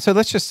 And so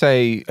let's just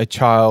say a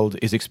child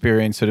is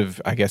experiencing sort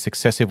of, I guess,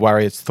 excessive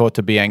worry. It's thought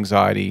to be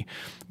anxiety.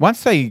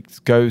 Once they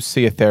go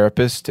see a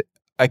therapist,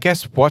 I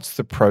guess, what's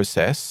the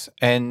process?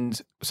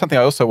 And something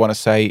I also want to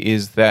say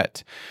is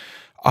that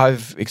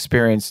I've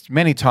experienced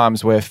many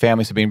times where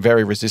families have been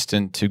very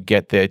resistant to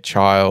get their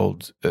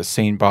child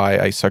seen by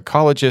a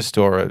psychologist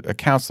or a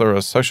counselor or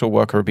a social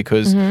worker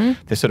because they're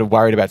sort of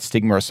worried about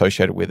stigma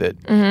associated with it.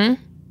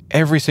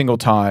 Every single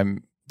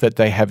time that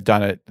they have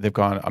done it, they've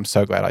gone, I'm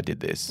so glad I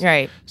did this.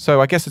 Right.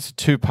 So I guess it's a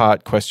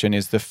two-part question.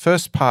 Is the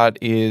first part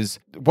is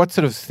what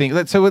sort of thing,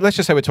 let's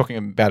just say we're talking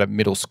about a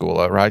middle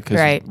schooler, right?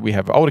 Because we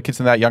have older kids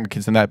than that, younger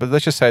kids than that, but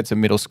let's just say it's a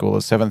middle schooler,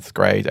 7th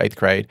grade, 8th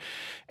grade,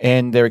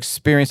 and they're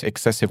experiencing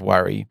excessive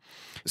worry.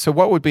 So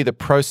what would be the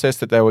process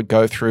that they would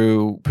go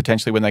through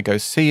potentially when they go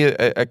see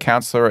a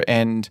counselor,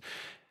 and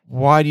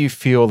why do you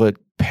feel that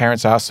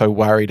parents are so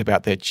worried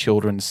about their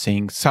children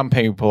seeing, some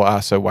people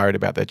are so worried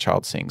about their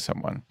child seeing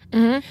someone?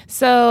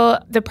 So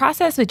the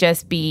process would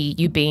just be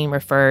you being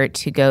referred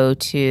to go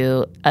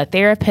to a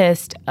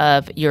therapist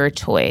of your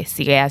choice.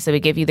 Yeah, so we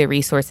give you the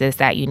resources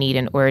that you need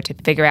in order to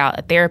figure out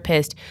a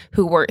therapist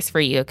who works for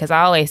you. Because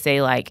I always say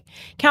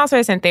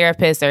counselors and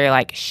therapists are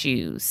like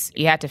shoes.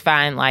 You have to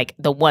find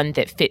the one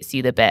that fits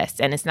you the best.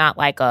 And it's not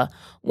like a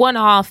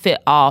one-all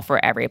fit all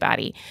for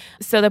everybody.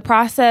 So the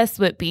process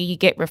would be you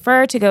get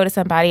referred to go to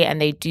somebody and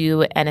they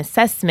do an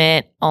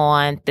assessment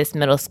on this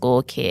middle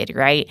school kid,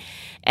 right?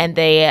 And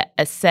they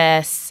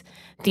assess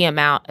the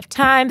amount of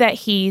time that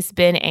he's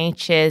been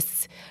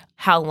anxious,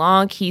 how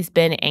long he's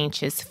been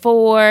anxious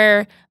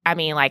for. I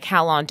mean,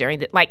 how long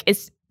during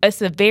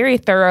it's a very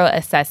thorough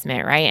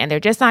assessment, right? And they're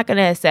just not going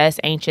to assess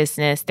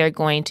anxiousness. They're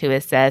going to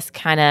assess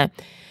kind of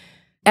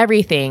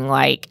everything,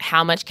 like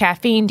how much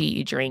caffeine do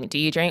you drink? Do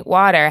you drink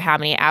water? How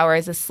many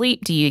hours of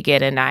sleep do you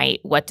get a night?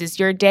 What does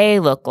your day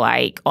look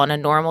like on a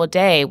normal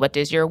day? What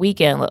does your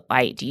weekend look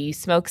like? Do you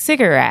smoke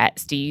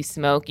cigarettes? Do you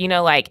smoke,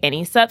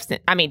 any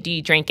substance? I mean, do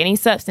you drink any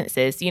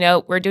substances?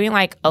 We're doing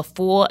a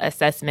full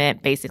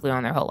assessment basically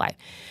on their whole life.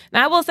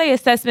 Now, I will say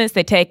assessments,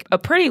 they take a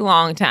pretty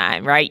long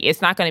time, right? It's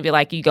not going to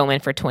be you go in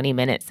for 20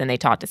 minutes and they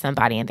talk to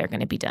somebody and they're going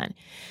to be done.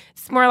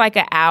 It's more like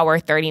an hour,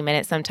 30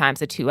 minutes,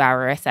 sometimes a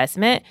 2-hour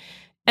assessment.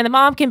 And the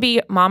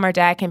mom or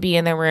dad can be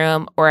in the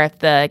room, or if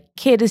the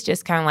kid is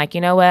just kind of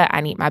you know what,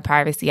 I need my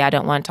privacy, I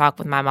don't want to talk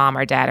with my mom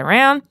or dad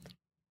around,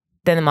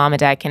 then the mom and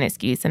dad can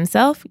excuse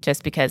themselves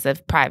just because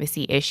of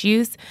privacy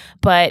issues.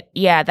 But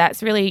yeah,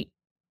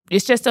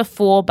 it's just a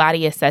full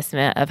body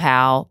assessment of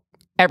how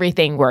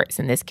everything works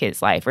in this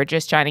kid's life. We're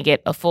just trying to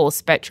get a full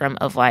spectrum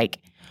of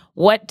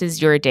what does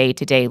your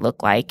day-to-day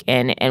look like,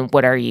 and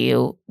what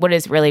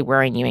is really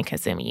worrying you and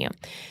consuming you.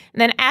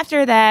 And then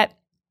after that,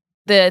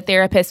 the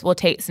therapist will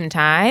take some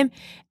time,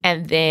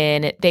 and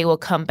then they will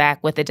come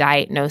back with a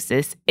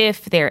diagnosis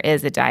if there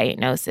is a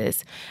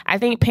diagnosis. I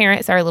think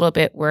parents are a little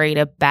bit worried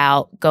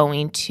about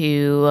going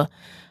to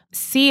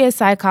see a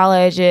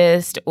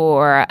psychologist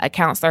or a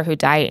counselor who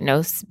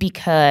diagnoses,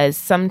 because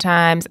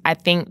sometimes I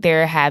think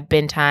there have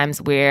been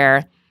times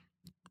where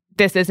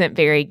this isn't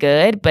very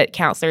good, but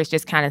counselors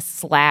just kind of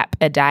slap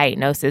a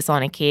diagnosis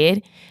on a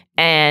kid.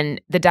 And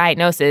the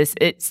diagnosis,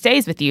 it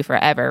stays with you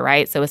forever,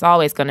 right? So it's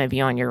always going to be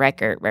on your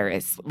record, whether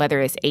it's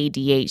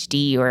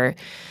ADHD or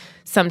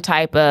some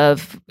type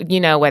of,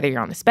 whether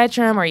you're on the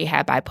spectrum or you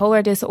have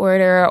bipolar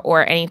disorder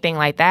or anything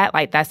like that.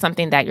 That's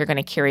something that you're going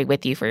to carry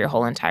with you for your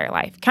whole entire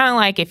life. Kind of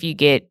like if you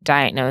get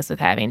diagnosed with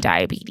having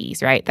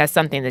diabetes, right? That's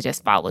something that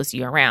just follows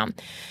you around.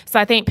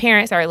 So I think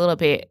parents are a little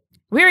bit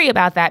weary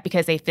about that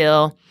because they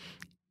feel,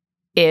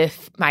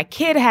 if my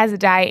kid has a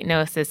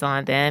diagnosis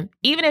on them,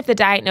 even if the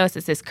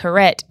diagnosis is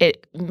correct,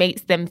 it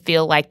makes them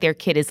feel like their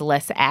kid is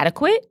less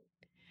adequate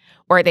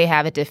or they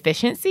have a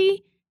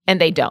deficiency,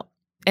 and they don't.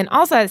 And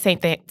also at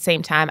the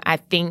same time, I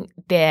think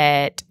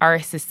that our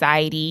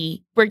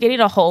society, we're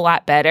getting a whole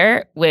lot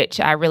better, which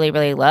I really,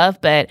 really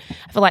love. But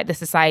I feel like the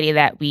society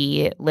that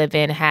we live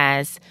in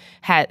has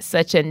had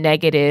such a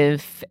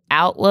negative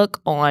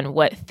outlook on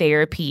what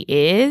therapy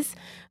is.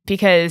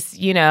 Because,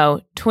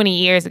 20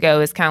 years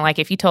ago, it's kind of like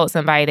if you told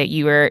somebody that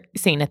you were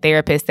seeing a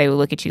therapist, they would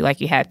look at you like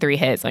you had 3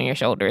 heads on your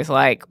shoulders.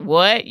 Like,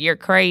 what? You're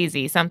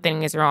crazy.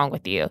 Something is wrong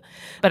with you.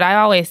 But I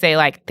always say,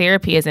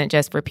 therapy isn't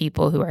just for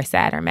people who are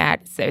sad or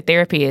mad. So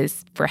therapy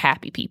is for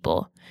happy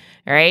people.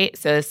 right?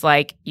 So it's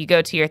like you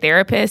go to your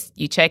therapist,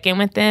 you check in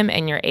with them,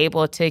 and you're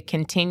able to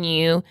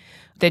continue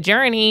the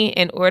journey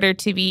in order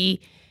to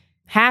be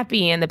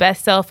happy and the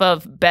best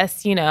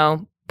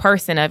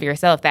person of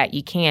yourself that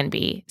you can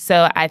be.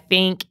 So I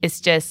think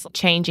it's just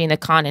changing the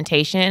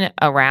connotation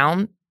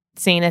around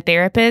seeing a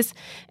therapist,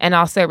 and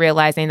also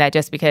realizing that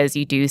just because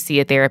you do see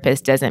a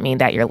therapist doesn't mean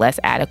that you're less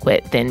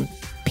adequate than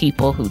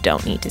people who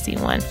don't need to see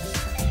one.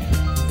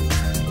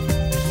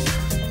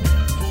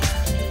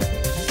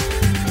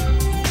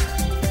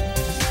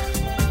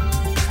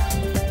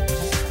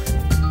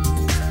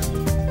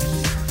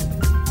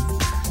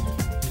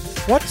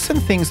 What are some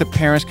things that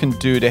parents can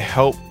do to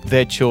help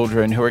their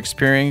children who are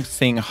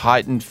experiencing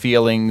heightened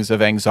feelings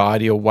of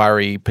anxiety or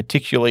worry,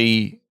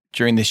 particularly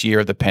during this year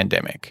of the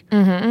pandemic?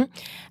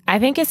 I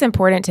think it's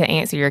important to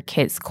answer your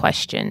kids'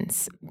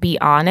 questions. Be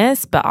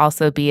honest, but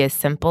also be as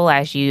simple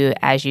as you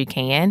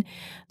can.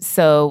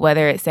 So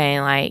whether it's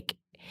saying like,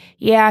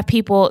 yeah,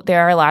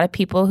 there are a lot of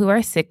people who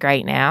are sick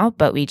right now,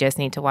 but we just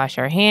need to wash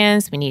our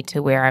hands. We need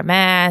to wear our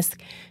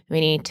mask. We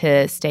need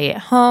to stay at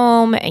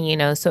home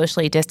and,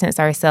 socially distance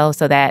ourselves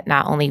so that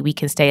not only we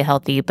can stay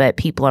healthy, but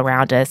people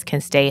around us can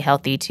stay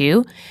healthy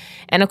too.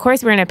 And of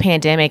course, we're in a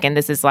pandemic, and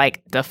this is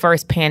like the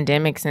first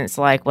pandemic since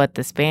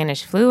the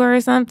Spanish flu or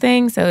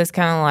something. So it's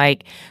kind of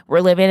like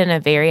we're living in a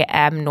very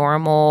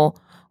abnormal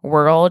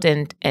world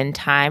and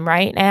time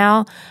right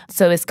now.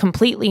 So it's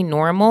completely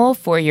normal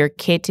for your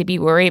kid to be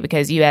worried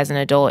because you as an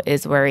adult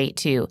is worried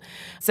too.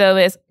 So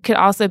it could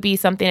also be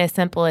something as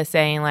simple as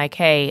saying like,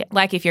 hey,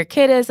 like if your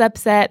kid is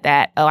upset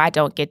that, I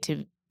don't get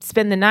to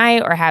spend the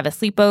night or have a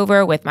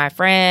sleepover with my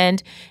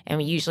friend, and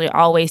we usually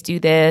always do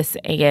this.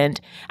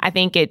 And I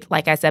think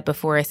like I said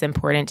before, it's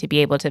important to be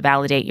able to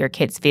validate your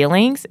kid's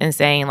feelings and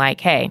saying like,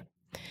 hey,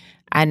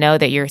 I know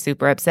that you're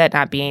super upset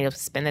not being able to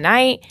spend the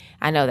night.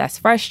 I know that's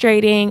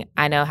frustrating.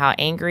 I know how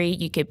angry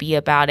you could be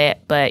about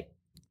it, but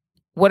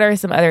what are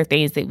some other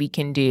things that we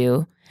can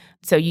do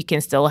so you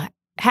can still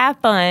have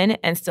fun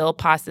and still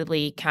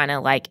possibly kind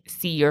of like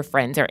see your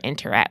friends or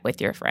interact with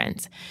your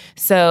friends?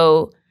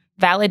 So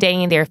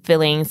validating their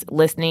feelings,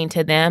 listening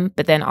to them,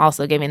 but then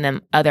also giving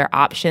them other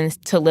options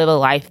to live a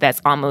life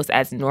that's almost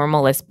as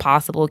normal as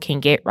possible can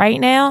get right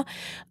now.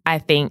 I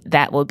think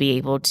that will be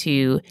able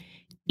to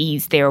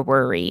ease their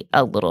worry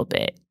a little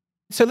bit.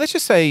 So let's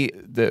just say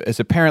that as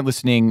a parent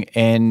listening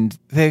and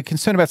they're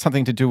concerned about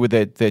something to do with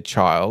their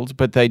child,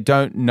 but they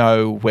don't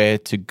know where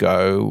to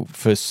go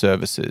for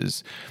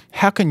services.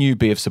 How can you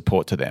be of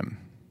support to them?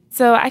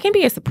 So I can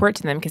be a support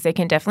to them because they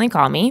can definitely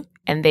call me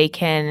and they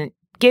can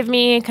give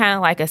me kind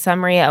of like a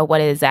summary of what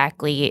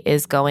exactly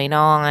is going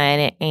on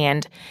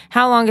and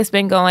how long it's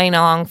been going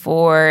on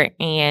for,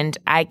 and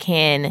I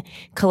can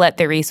collect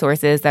the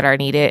resources that are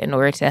needed in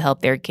order to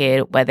help their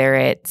kid, whether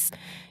it's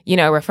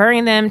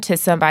referring them to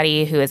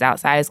somebody who is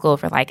outside of school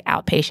for like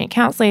outpatient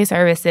counseling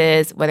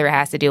services, whether it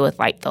has to do with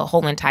like the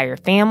whole entire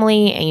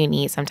family and you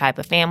need some type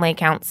of family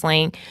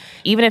counseling.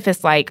 Even if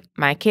it's like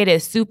my kid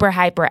is super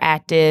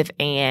hyperactive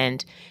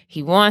and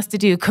he wants to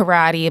do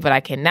karate, but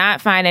I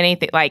cannot find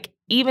anything, like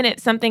even if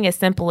something as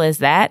simple as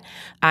that,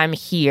 I'm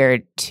here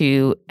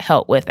to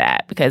help with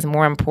that because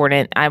more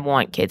important, I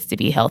want kids to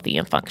be healthy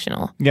and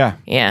functional. Yeah.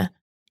 Yeah.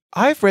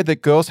 I've read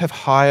that girls have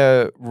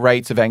higher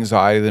rates of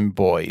anxiety than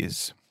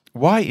boys.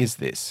 Why is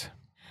this?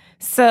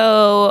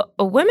 So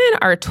women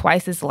are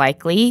twice as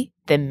likely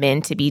than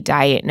men to be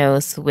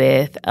diagnosed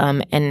with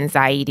an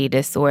anxiety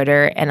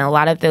disorder. And a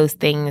lot of those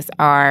things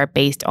are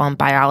based on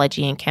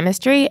biology and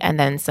chemistry, and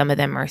then some of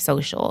them are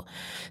social.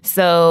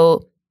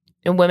 So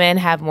women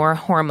have more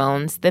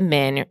hormones than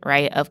men,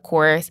 right? Of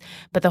course.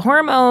 But the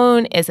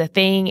hormone is a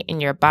thing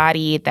in your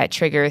body that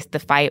triggers the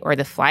fight or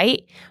the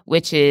flight,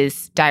 which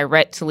is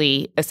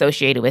directly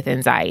associated with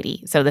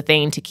anxiety. So the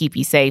thing to keep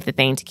you safe, the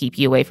thing to keep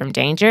you away from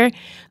danger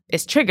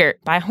is triggered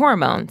by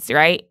hormones,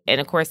 right? And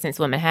of course, since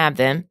women have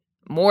them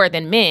more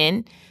than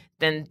men,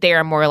 then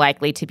they're more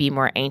likely to be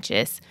more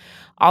anxious.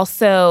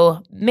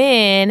 Also,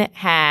 men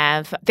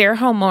have their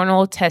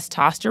hormonal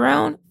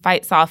testosterone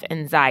fights off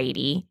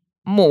anxiety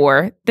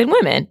more than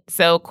women.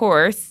 So, of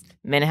course,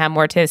 men have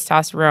more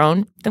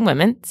testosterone than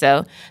women.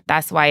 So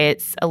that's why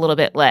it's a little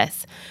bit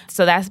less.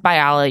 So that's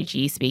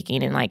biology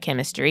speaking and like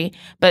chemistry.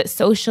 But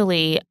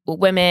socially,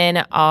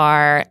 women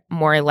are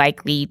more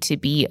likely to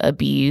be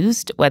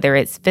abused, whether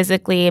it's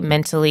physically,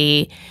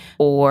 mentally,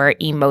 or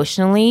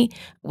emotionally,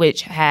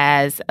 which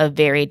has a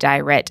very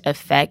direct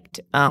effect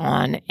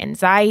on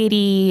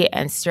anxiety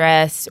and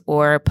stress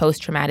or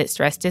post-traumatic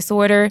stress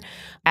disorder,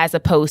 as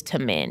opposed to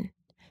men.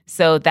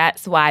 So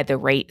that's why the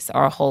rates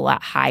are a whole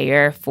lot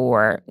higher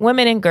for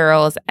women and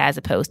girls as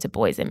opposed to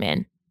boys and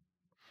men.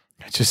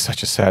 It's just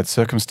such a sad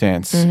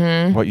circumstance,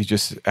 what you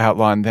just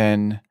outlined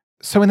then.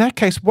 So in that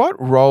case, what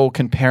role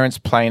can parents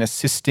play in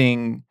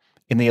assisting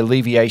in the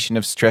alleviation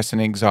of stress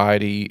and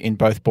anxiety in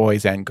both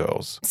boys and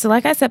girls? So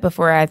like I said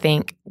before, I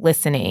think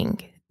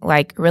listening,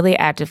 like really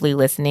actively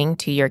listening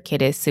to your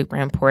kid is super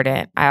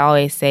important. I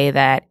always say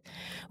that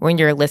when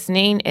you're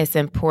listening, it's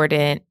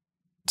important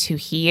to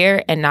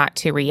hear and not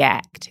to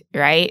react,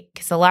 right?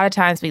 Because a lot of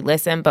times we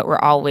listen, but we're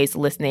always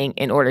listening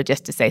in order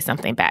just to say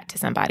something back to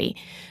somebody.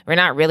 We're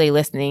not really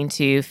listening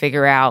to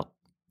figure out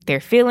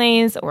their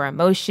feelings or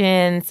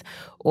emotions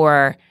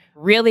or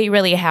really,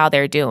 really how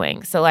they're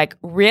doing. So like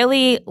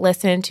really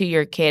listen to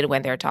your kid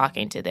when they're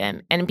talking to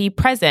them and be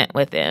present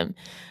with them.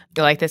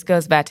 Like this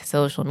goes back to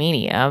social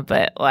media,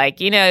 but like,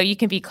 you know, you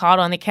can be caught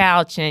on the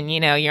couch and, you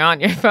know, you're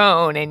on your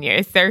phone and you're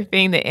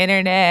surfing the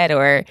internet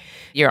or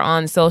you're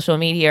on social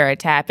media or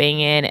tapping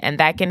in, and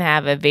that can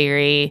have a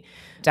very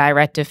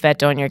direct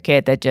effect on your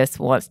kid that just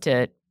wants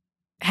to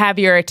have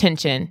your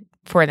attention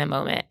for the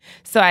moment.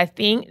 So I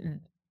think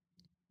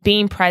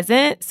being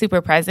present,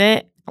 super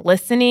present,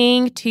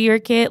 listening to your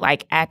kid,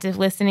 like active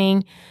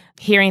listening,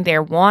 hearing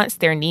their wants,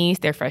 their needs,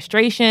 their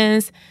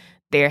frustrations,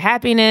 their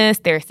happiness,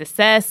 their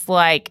success.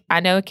 Like, I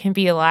know it can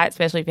be a lot,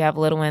 especially if you have a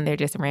little one, they're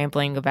just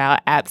rambling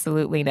about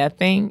absolutely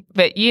nothing.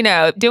 But, you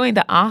know, doing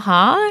the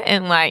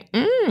and like,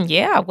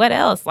 yeah, what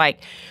else? Like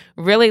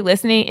really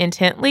listening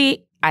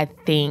intently, I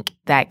think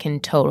that can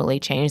totally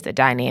change the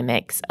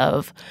dynamics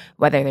of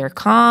whether they're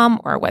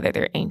calm or whether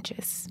they're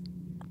anxious.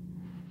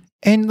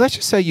 And let's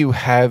just say you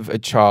have a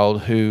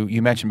child who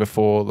you mentioned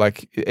before,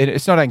 like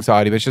it's not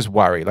anxiety, but it's just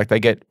worry. Like they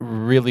get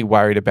really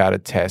worried about a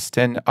test.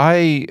 And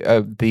I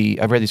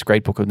read this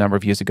great book a number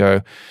of years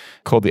ago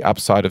called The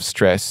Upside of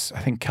Stress. I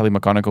think Kelly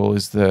McGonigal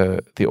is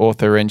the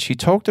author, and she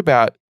talked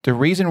about the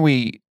reason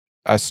we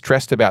are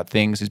stressed about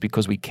things is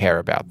because we care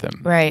about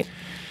them. Right.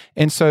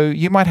 And so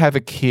you might have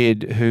a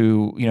kid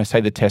who, you know,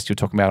 say the test you're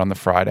talking about on the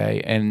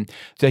Friday, and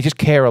they just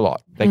care a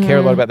lot. They care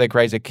a lot about their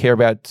grades. They care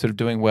about sort of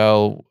doing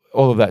well,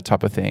 all of that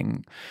type of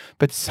thing.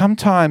 But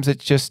sometimes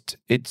it's just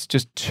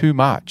too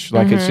much.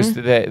 Like it's just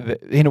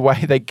in a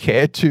way they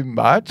care too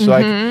much.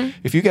 Like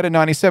if you get a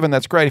 97,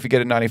 that's great. If you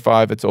get a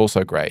 95, it's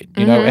also great.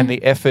 You know, and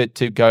the effort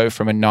to go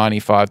from a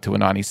 95 to a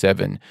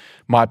 97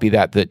 might be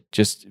that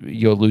just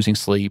you're losing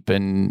sleep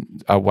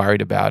and are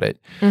worried about it.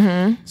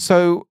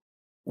 So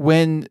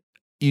when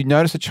you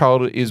notice a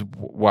child is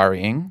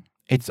worrying,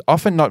 it's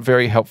often not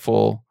very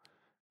helpful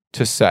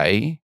to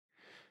say,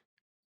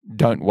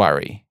 don't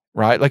worry.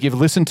 Right? Like you've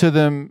listened to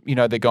them, you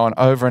know, they're going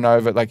over and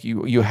over, like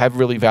you have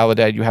really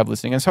validated, you have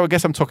listening. And so I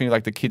guess I'm talking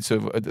like the kids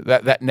who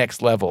that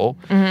next level.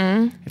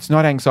 It's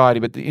not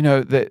anxiety, but you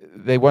know,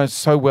 they want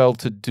so well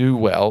to do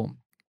well.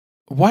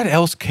 What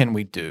else can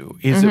we do?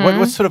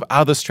 What sort of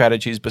other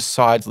strategies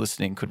besides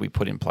listening could we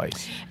put in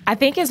place? I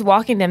think it's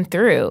walking them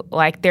through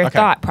like their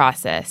thought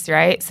process,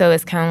 right? So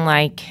it's kind of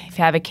like if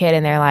you have a kid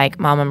and they're like,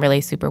 Mom, I'm really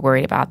super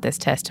worried about this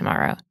test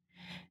tomorrow.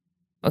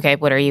 Okay,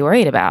 what are you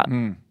worried about?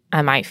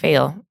 I might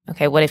fail.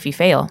 Okay, what if you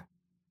fail?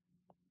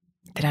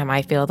 Then I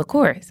might fail the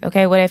course.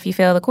 Okay, what if you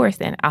fail the course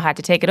then? I'll have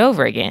to take it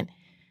over again.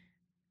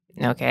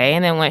 Okay,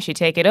 and then once you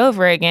take it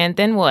over again,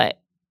 then what?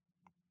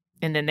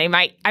 And then they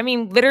might,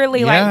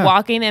 literally like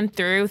walking them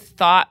through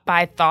thought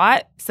by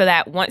thought so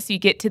that once you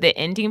get to the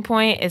ending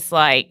point, it's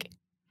like,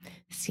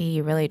 see,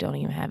 you really don't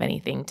even have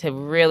anything to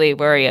really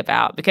worry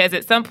about. Because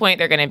at some point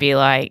they're going to be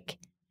like,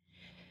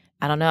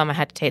 I don't know, I'm going to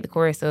have to take the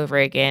course over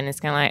again. It's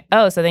kind of like,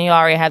 oh, so then you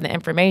already have the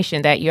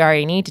information that you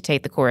already need to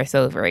take the course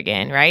over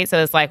again, right?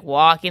 So it's like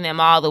walking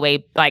them all the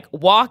way, like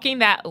walking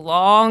that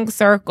long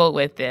circle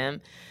with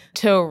them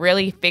to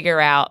really figure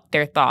out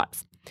their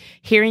thoughts.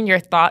 Hearing your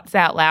thoughts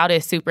out loud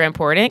is super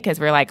important because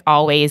we're like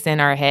always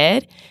in our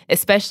head,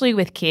 especially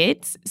with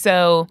kids.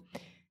 So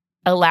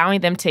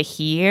allowing them to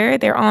hear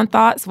their own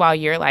thoughts while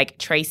you're like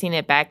tracing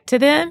it back to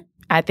them,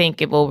 I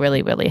think it will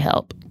really, really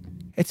help.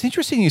 It's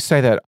interesting you say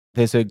that.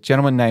 There's a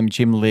gentleman named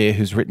Jim Lear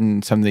who's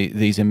written some of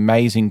these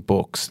amazing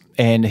books,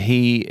 and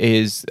he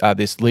is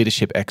this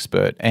leadership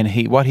expert. And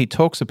what he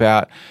talks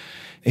about,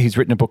 he's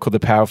written a book called The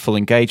Powerful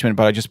Engagement,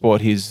 but I just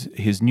bought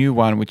his new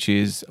one, which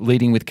is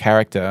Leading with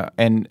Character.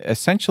 And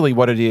essentially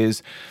what it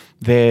is,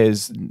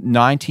 there's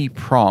 90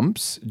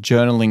 prompts,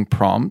 journaling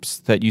prompts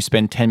that you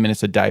spend 10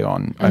 minutes a day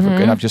on.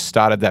 And I've just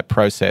started that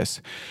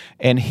process.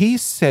 And he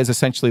says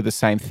essentially the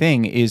same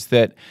thing, is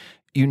that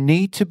you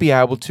need to be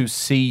able to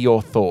see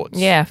your thoughts.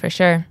 Yeah, for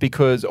sure.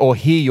 Or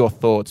hear your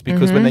thoughts,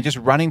 because when they're just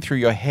running through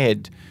your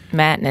head.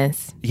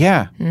 Madness.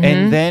 Yeah.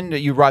 And then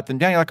you write them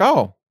down, you're like,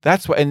 oh,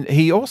 that's what, and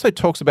he also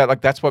talks about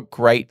like, that's what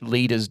great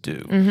leaders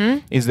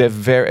do, is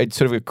it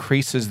sort of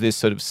increases this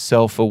sort of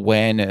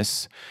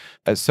self-awareness.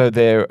 So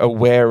they're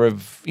aware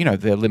of, you know,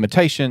 their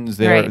limitations,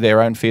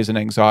 their own fears and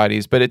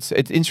anxieties. But it's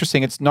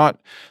interesting. It's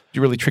not,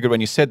 you really triggered when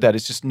you said that.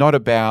 It's just not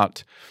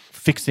about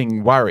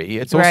fixing worry.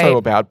 It's also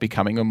about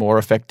becoming a more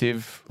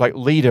effective like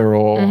leader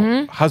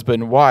or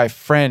husband, wife,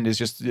 friend. Is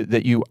just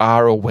that you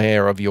are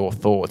aware of your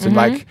thoughts. And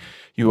like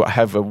you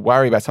have a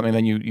worry about something,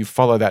 then you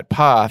follow that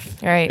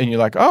path and you're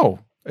like, oh,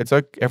 it's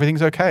okay,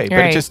 everything's okay.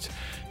 But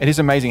it is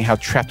amazing how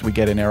trapped we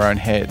get in our own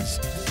heads.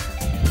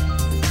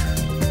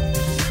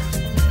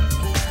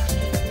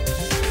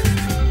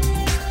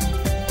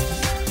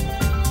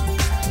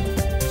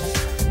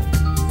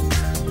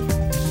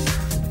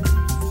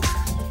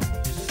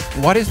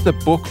 What is the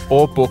book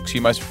or books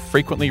you most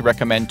frequently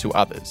recommend to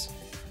others?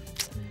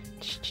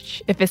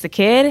 If it's a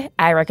kid,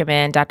 I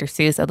recommend Dr.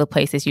 Seuss of the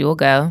Places You Will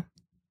Go.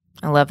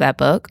 I love that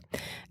book.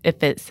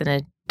 If it's an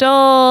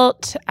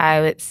adult,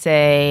 I would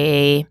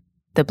say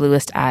The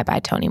Bluest Eye by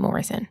Toni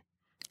Morrison.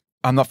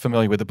 I'm not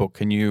familiar with the book.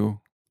 Can you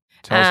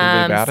tell us a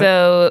little bit about it?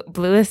 So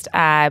Bluest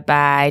Eye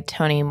by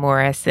Toni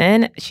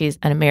Morrison. She's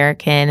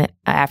an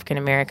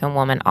African-American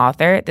woman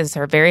author. This is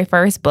her very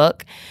first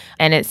book,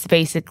 and it's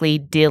basically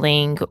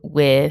dealing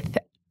with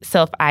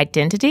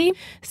self-identity.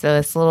 So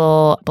this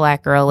little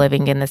Black girl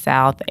living in the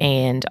South,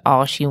 and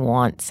all she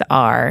wants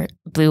are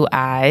blue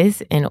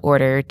eyes in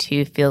order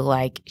to feel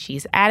like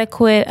she's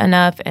adequate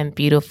enough and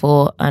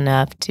beautiful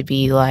enough to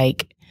be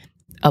like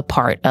a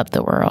part of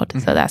the world. Mm-hmm.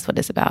 So that's what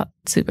it's about.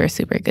 Super,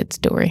 super good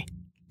story.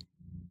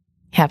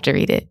 Have to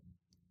read it.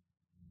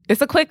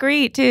 It's a quick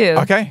read too.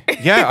 Okay.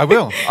 Yeah, I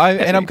will.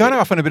 And I'm going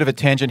off on a bit of a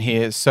tangent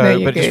here.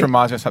 So, but it just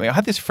reminds me of something. I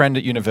had this friend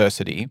at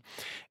university.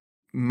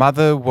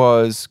 Mother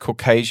was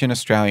Caucasian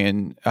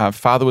Australian.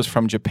 Father was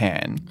from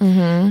Japan.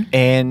 Mm-hmm.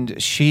 And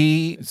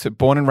she's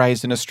born and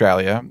raised in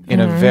Australia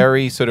in a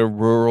very sort of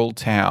rural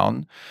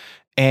town,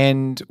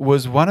 and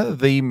was one of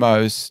the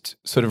most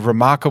sort of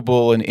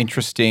remarkable and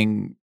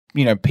interesting,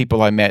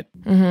 people I met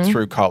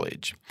through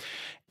college.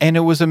 And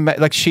it was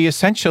like she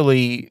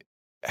essentially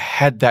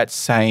had that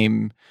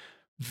same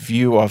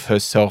view of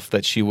herself,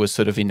 that she was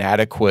sort of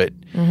inadequate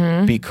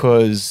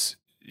because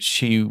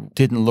she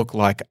didn't look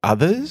like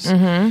others.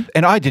 And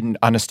I didn't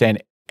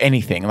understand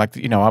anything. Like,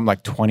 I'm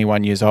like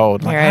 21 years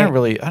old. Like, right. I don't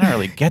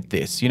really get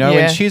this, Yeah.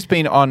 And she's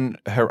been on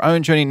her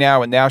own journey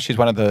now, and now she's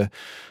one of the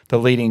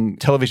leading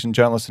television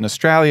journalists in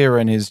Australia,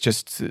 and is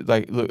just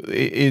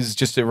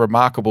a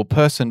remarkable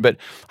person. But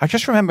I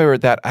just remember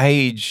at that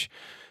age,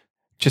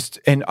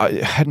 and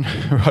I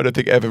don't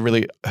think ever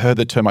really heard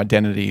the term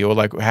identity, or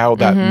like how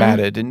that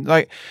mattered, and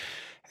like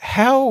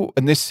how,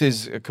 and this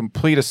is a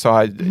complete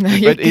aside,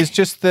 but is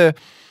just the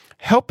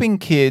helping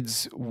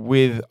kids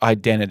with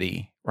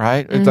identity,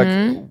 right? It's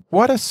like,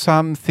 what are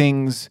some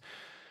things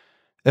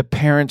that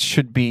parents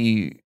should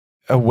be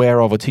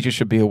aware of, or teachers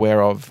should be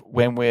aware of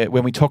when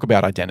we talk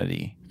about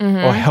identity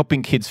or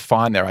helping kids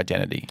find their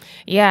identity?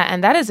 Yeah,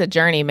 and that is a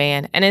journey,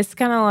 man. And it's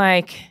kind of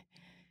like,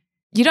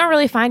 you don't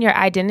really find your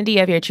identity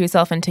of your true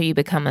self until you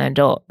become an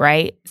adult,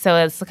 right? So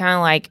it's kind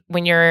of like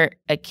when you're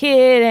a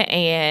kid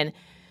and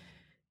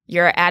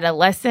you're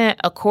adolescent,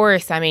 of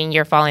course,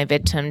 you're falling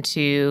victim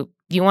to,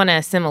 you want to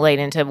assimilate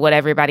into what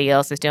everybody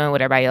else is doing,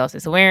 what everybody else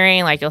is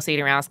wearing. Like, you'll see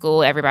it around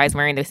school, everybody's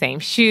wearing the same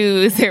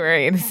shoes, they're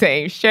wearing the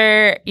same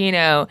shirt,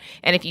 and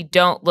if you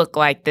don't look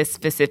like this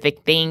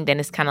specific thing, then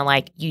it's kind of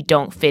like you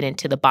don't fit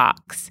into the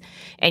box,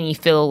 and you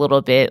feel a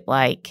little bit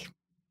like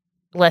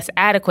less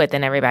adequate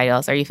than everybody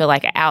else, or you feel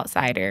like an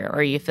outsider,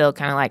 or you feel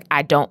kind of like,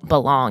 I don't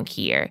belong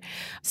here.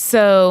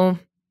 So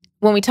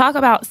when we talk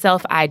about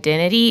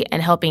self-identity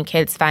and helping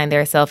kids find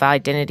their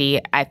self-identity,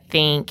 I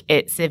think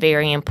it's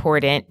very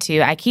important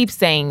I keep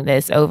saying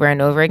this over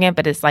and over again,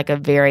 but it's like a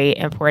very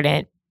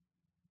important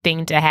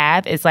thing to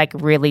have, is like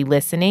really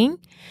listening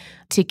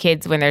to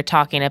kids when they're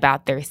talking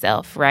about their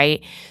self,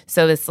 right?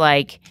 So it's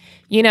like,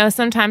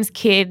 sometimes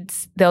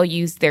kids, they'll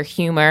use their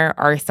humor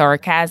or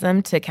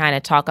sarcasm to kind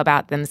of talk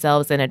about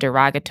themselves in a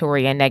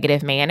derogatory and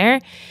negative manner.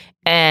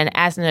 And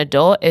as an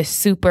adult, it's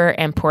super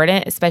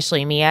important,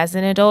 especially me as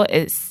an adult,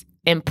 it's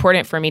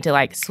important for me to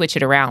like switch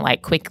it around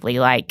like quickly,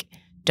 like,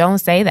 don't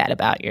say that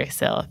about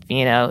yourself,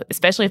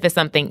 especially if it's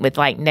something with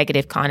like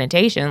negative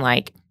connotation,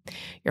 like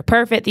you're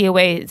perfect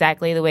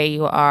exactly the way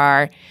you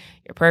are,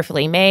 you're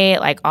perfectly made,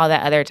 like all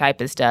that other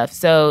type of stuff.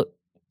 So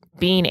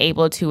being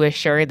able to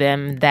assure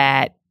them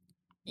that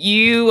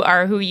you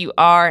are who you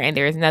are, and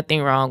there's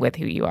nothing wrong with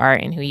who you are,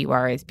 and who you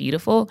are is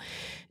beautiful.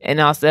 And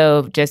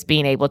also just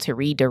being able to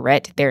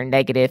redirect their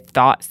negative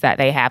thoughts that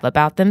they have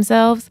about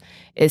themselves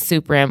is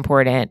super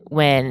important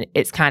when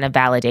it's kind of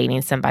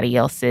validating somebody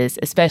else's,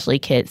 especially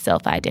kids'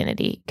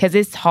 self-identity, because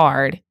it's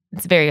hard.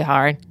 It's very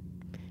hard.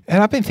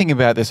 And I've been thinking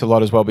about this a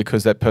lot as well,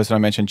 because that person I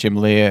mentioned, Jim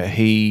Lear,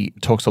 he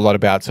talks a lot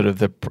about sort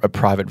of a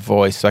private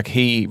voice. Like,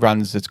 he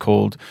runs, it's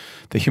called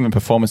the Human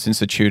Performance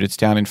Institute. It's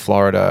down in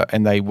Florida,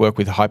 and they work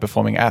with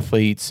high-performing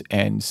athletes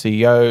and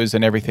CEOs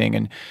and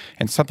everything.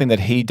 And something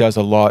that he does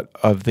a lot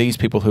of these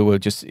people who are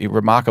just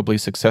remarkably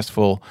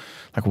successful,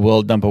 like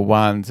world number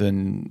ones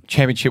and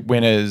championship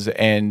winners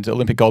and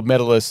Olympic gold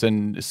medalists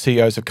and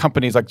CEOs of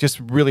companies, like just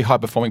really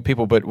high-performing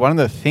people. But one of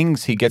the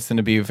things he gets them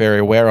to be very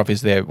aware of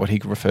is what he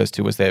refers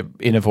to as their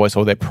inner voice,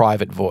 or their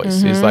private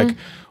voice, is like,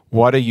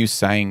 what are you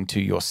saying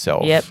to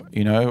yourself? Yep.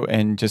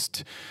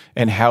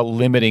 And how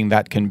limiting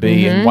that can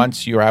be. And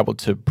once you're able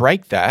to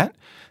break that,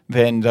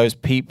 then those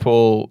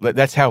people,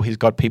 that's how he's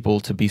got people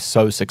to be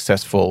so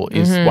successful,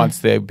 is once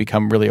they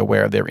become really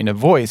aware of their inner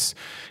voice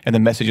and the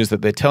messages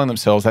that they're telling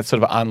themselves, that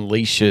sort of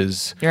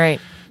unleashes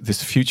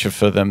this future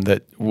for them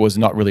that was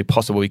not really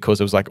possible,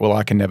 because it was like, well,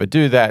 I can never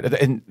do that.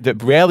 And they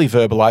rarely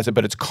verbalize it,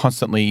 but it's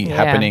constantly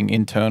happening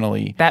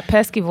internally. That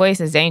pesky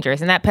voice is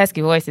dangerous, and that pesky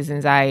voice is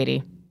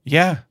anxiety.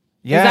 Yeah.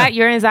 Yeah.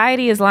 Your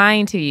anxiety is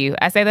lying to you.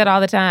 I say that all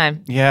the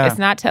time. Yeah. It's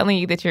not telling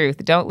you the truth.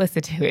 Don't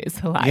listen to it.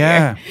 It's a liar.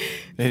 Yeah.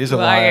 It is a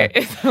liar.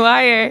 It's a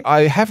liar.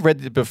 I have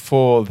read it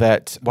before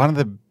that one of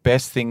the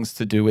best things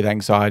to do with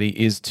anxiety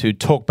is to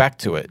talk back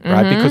to it,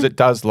 right? Because it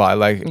does lie.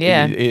 Like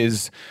it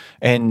is,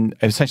 and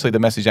essentially the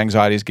message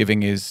anxiety is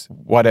giving is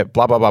whatever,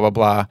 blah, blah, blah, blah,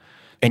 blah.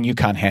 And you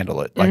can't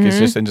handle it. Like it's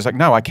just like,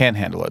 no, I can't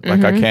handle it.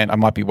 Like I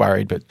might be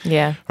worried, but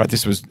right,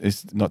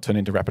 it's not turned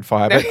into rapid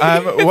fire.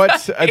 But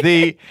what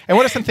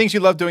are some things you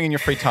love doing in your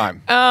free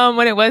time?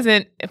 When it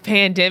wasn't a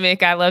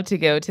pandemic, I love to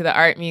go to the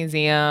art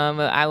museum.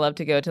 I love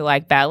to go to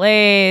like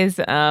ballets,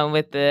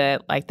 with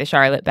the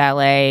Charlotte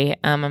Ballet.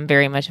 I'm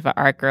very much of an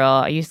art girl.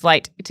 I used to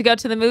like to go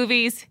to the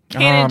movies.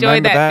 Can't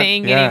enjoy that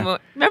thing anymore.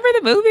 Remember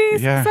the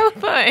movies? Yeah. So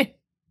fun.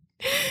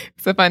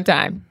 It's a fun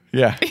time.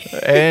 Yeah.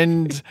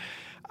 And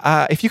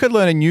if you could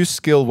learn a new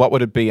skill, what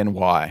would it be and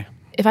why?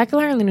 If I could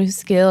learn a new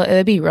skill, it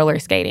would be roller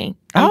skating.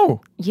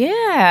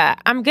 Yeah.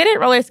 I'm good at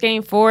roller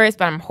skating forwards,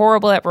 but I'm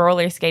horrible at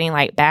roller skating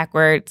like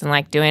backwards and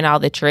like doing all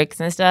the tricks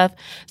and stuff.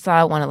 So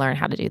I want to learn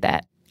how to do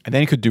that. And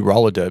then you could do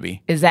roller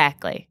derby.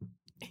 Exactly.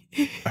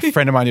 A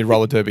friend of mine did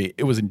roller derby.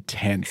 It was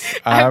intense.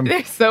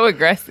 They're so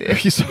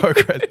aggressive. You're so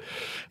aggressive.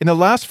 In the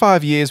last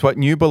 5 years, what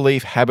new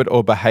belief, habit,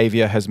 or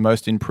behavior has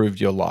most improved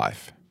your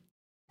life?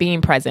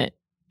 Being present,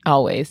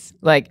 always.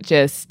 Like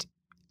just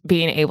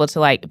being able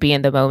to like be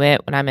in the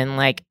moment when I'm in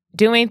like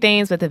doing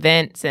things with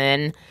events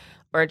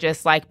or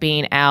just like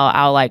being out,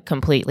 I'll like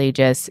completely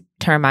just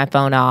turn my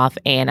phone off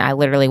and I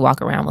literally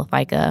walk around with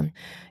like a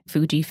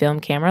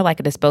Fujifilm camera, like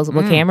a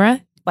disposable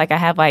camera. Like I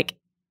have like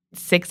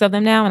 6 of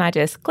them now and I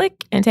just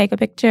click and take a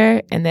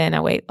picture and then I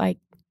wait, like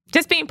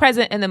just being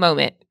present in the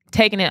moment,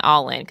 taking it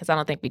all in because I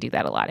don't think we do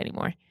that a lot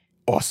anymore.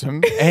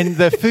 Awesome. And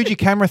the Fuji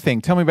camera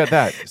thing, tell me about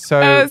that.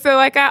 So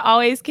like I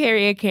always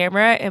carry a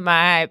camera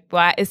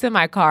it's in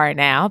my car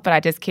now, but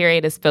I just carry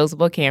a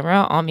disposable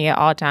camera on me at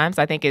all times.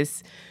 I think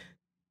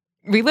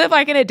we live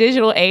like in a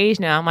digital age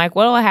now. I'm like,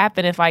 what will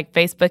happen if like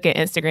Facebook and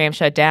Instagram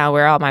shut down?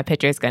 Where are all my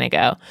pictures going to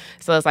go?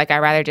 So it's like, I'd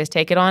rather just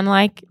take it on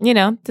like,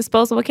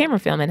 disposable camera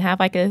film and have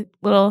like a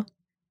little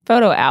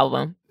photo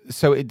album.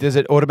 So does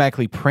it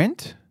automatically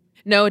print?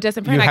 No, it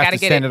doesn't print. You I have gotta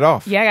to get send it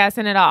off. Yeah, I gotta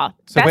send it off.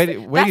 So where do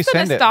you send it? That's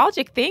the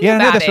nostalgic thing about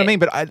about that's it. what I mean.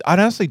 But I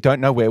honestly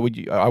don't know where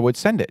I would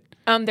send it.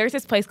 There's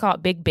this place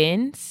called Big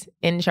Ben's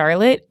in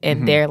Charlotte,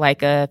 and they're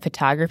like a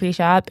photography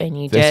shop,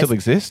 and they still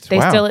exist.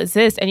 They still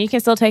exist, and you can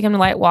still take them to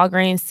like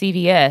Walgreens,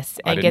 CVS,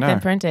 and get them know.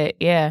 printed.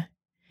 Yeah.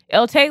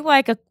 It'll take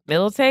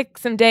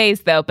some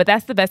days though, but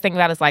that's the best thing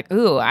about it. It's like,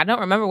 ooh, I don't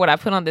remember what I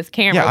put on this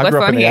camera. Yeah, I What's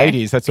grew up in the here?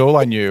 80s. That's all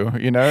I knew,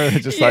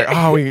 just like,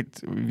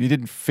 you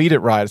didn't feed it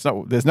right.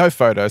 There's no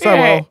photos.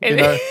 Right. Oh,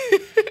 well,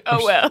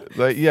 Oh, well.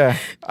 Like, yeah.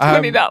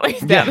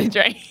 $20 down the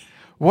drain.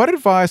 What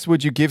advice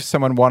would you give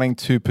someone wanting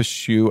to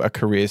pursue a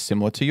career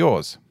similar to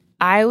yours?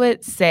 I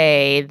would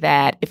say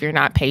that if you're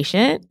not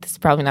patient, this is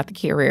probably not the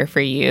career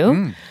for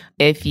you.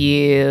 If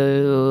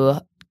you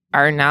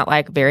are not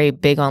like very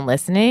big on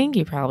listening,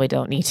 you probably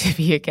don't need to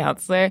be a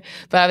counselor.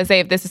 But I would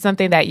say if this is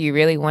something that you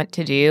really want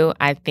to do,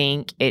 I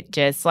think it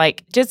just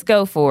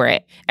go for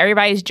it.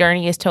 Everybody's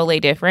journey is totally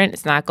different.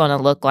 It's not going to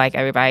look like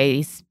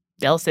everybody's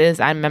else's.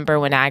 I remember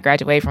when I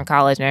graduated from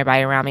college and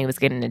everybody around me was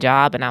getting a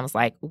job and I was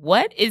like,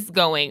 what is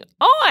going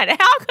on?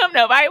 How come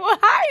nobody will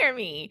hire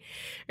me?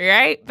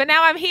 Right? But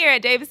now I'm here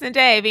at Davidson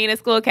Day being a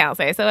school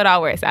counselor. So it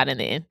all works out in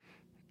the end.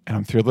 And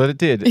I'm thrilled that it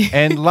did.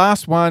 And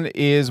last one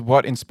is,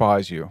 what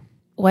inspires you?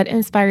 What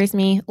inspires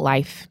me?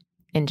 Life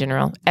in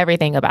general.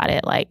 Everything about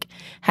it. Like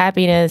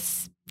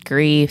happiness,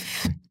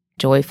 grief,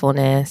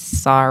 joyfulness,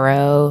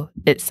 sorrow,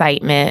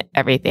 excitement,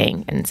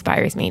 everything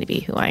inspires me to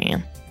be who I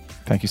am.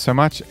 Thank you so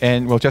much.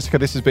 And well, Jessica,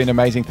 this has been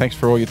amazing. Thanks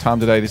for all your time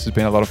today. This has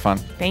been a lot of fun.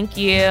 Thank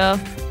you.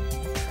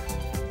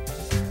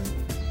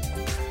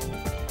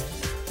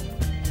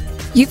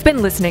 You've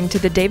been listening to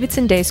the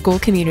Davidson Day School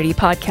Community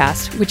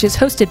Podcast, which is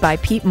hosted by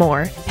Pete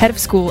Moore, head of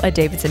school at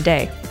Davidson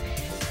Day.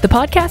 The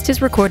podcast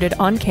is recorded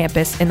on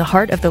campus in the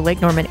heart of the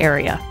Lake Norman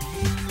area.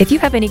 If you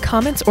have any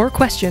comments or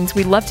questions,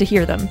 we'd love to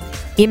hear them.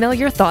 Email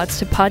your thoughts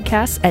to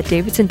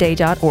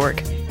podcasts@davidsonday.org.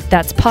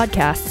 That's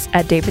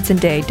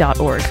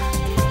podcasts@davidsonday.org.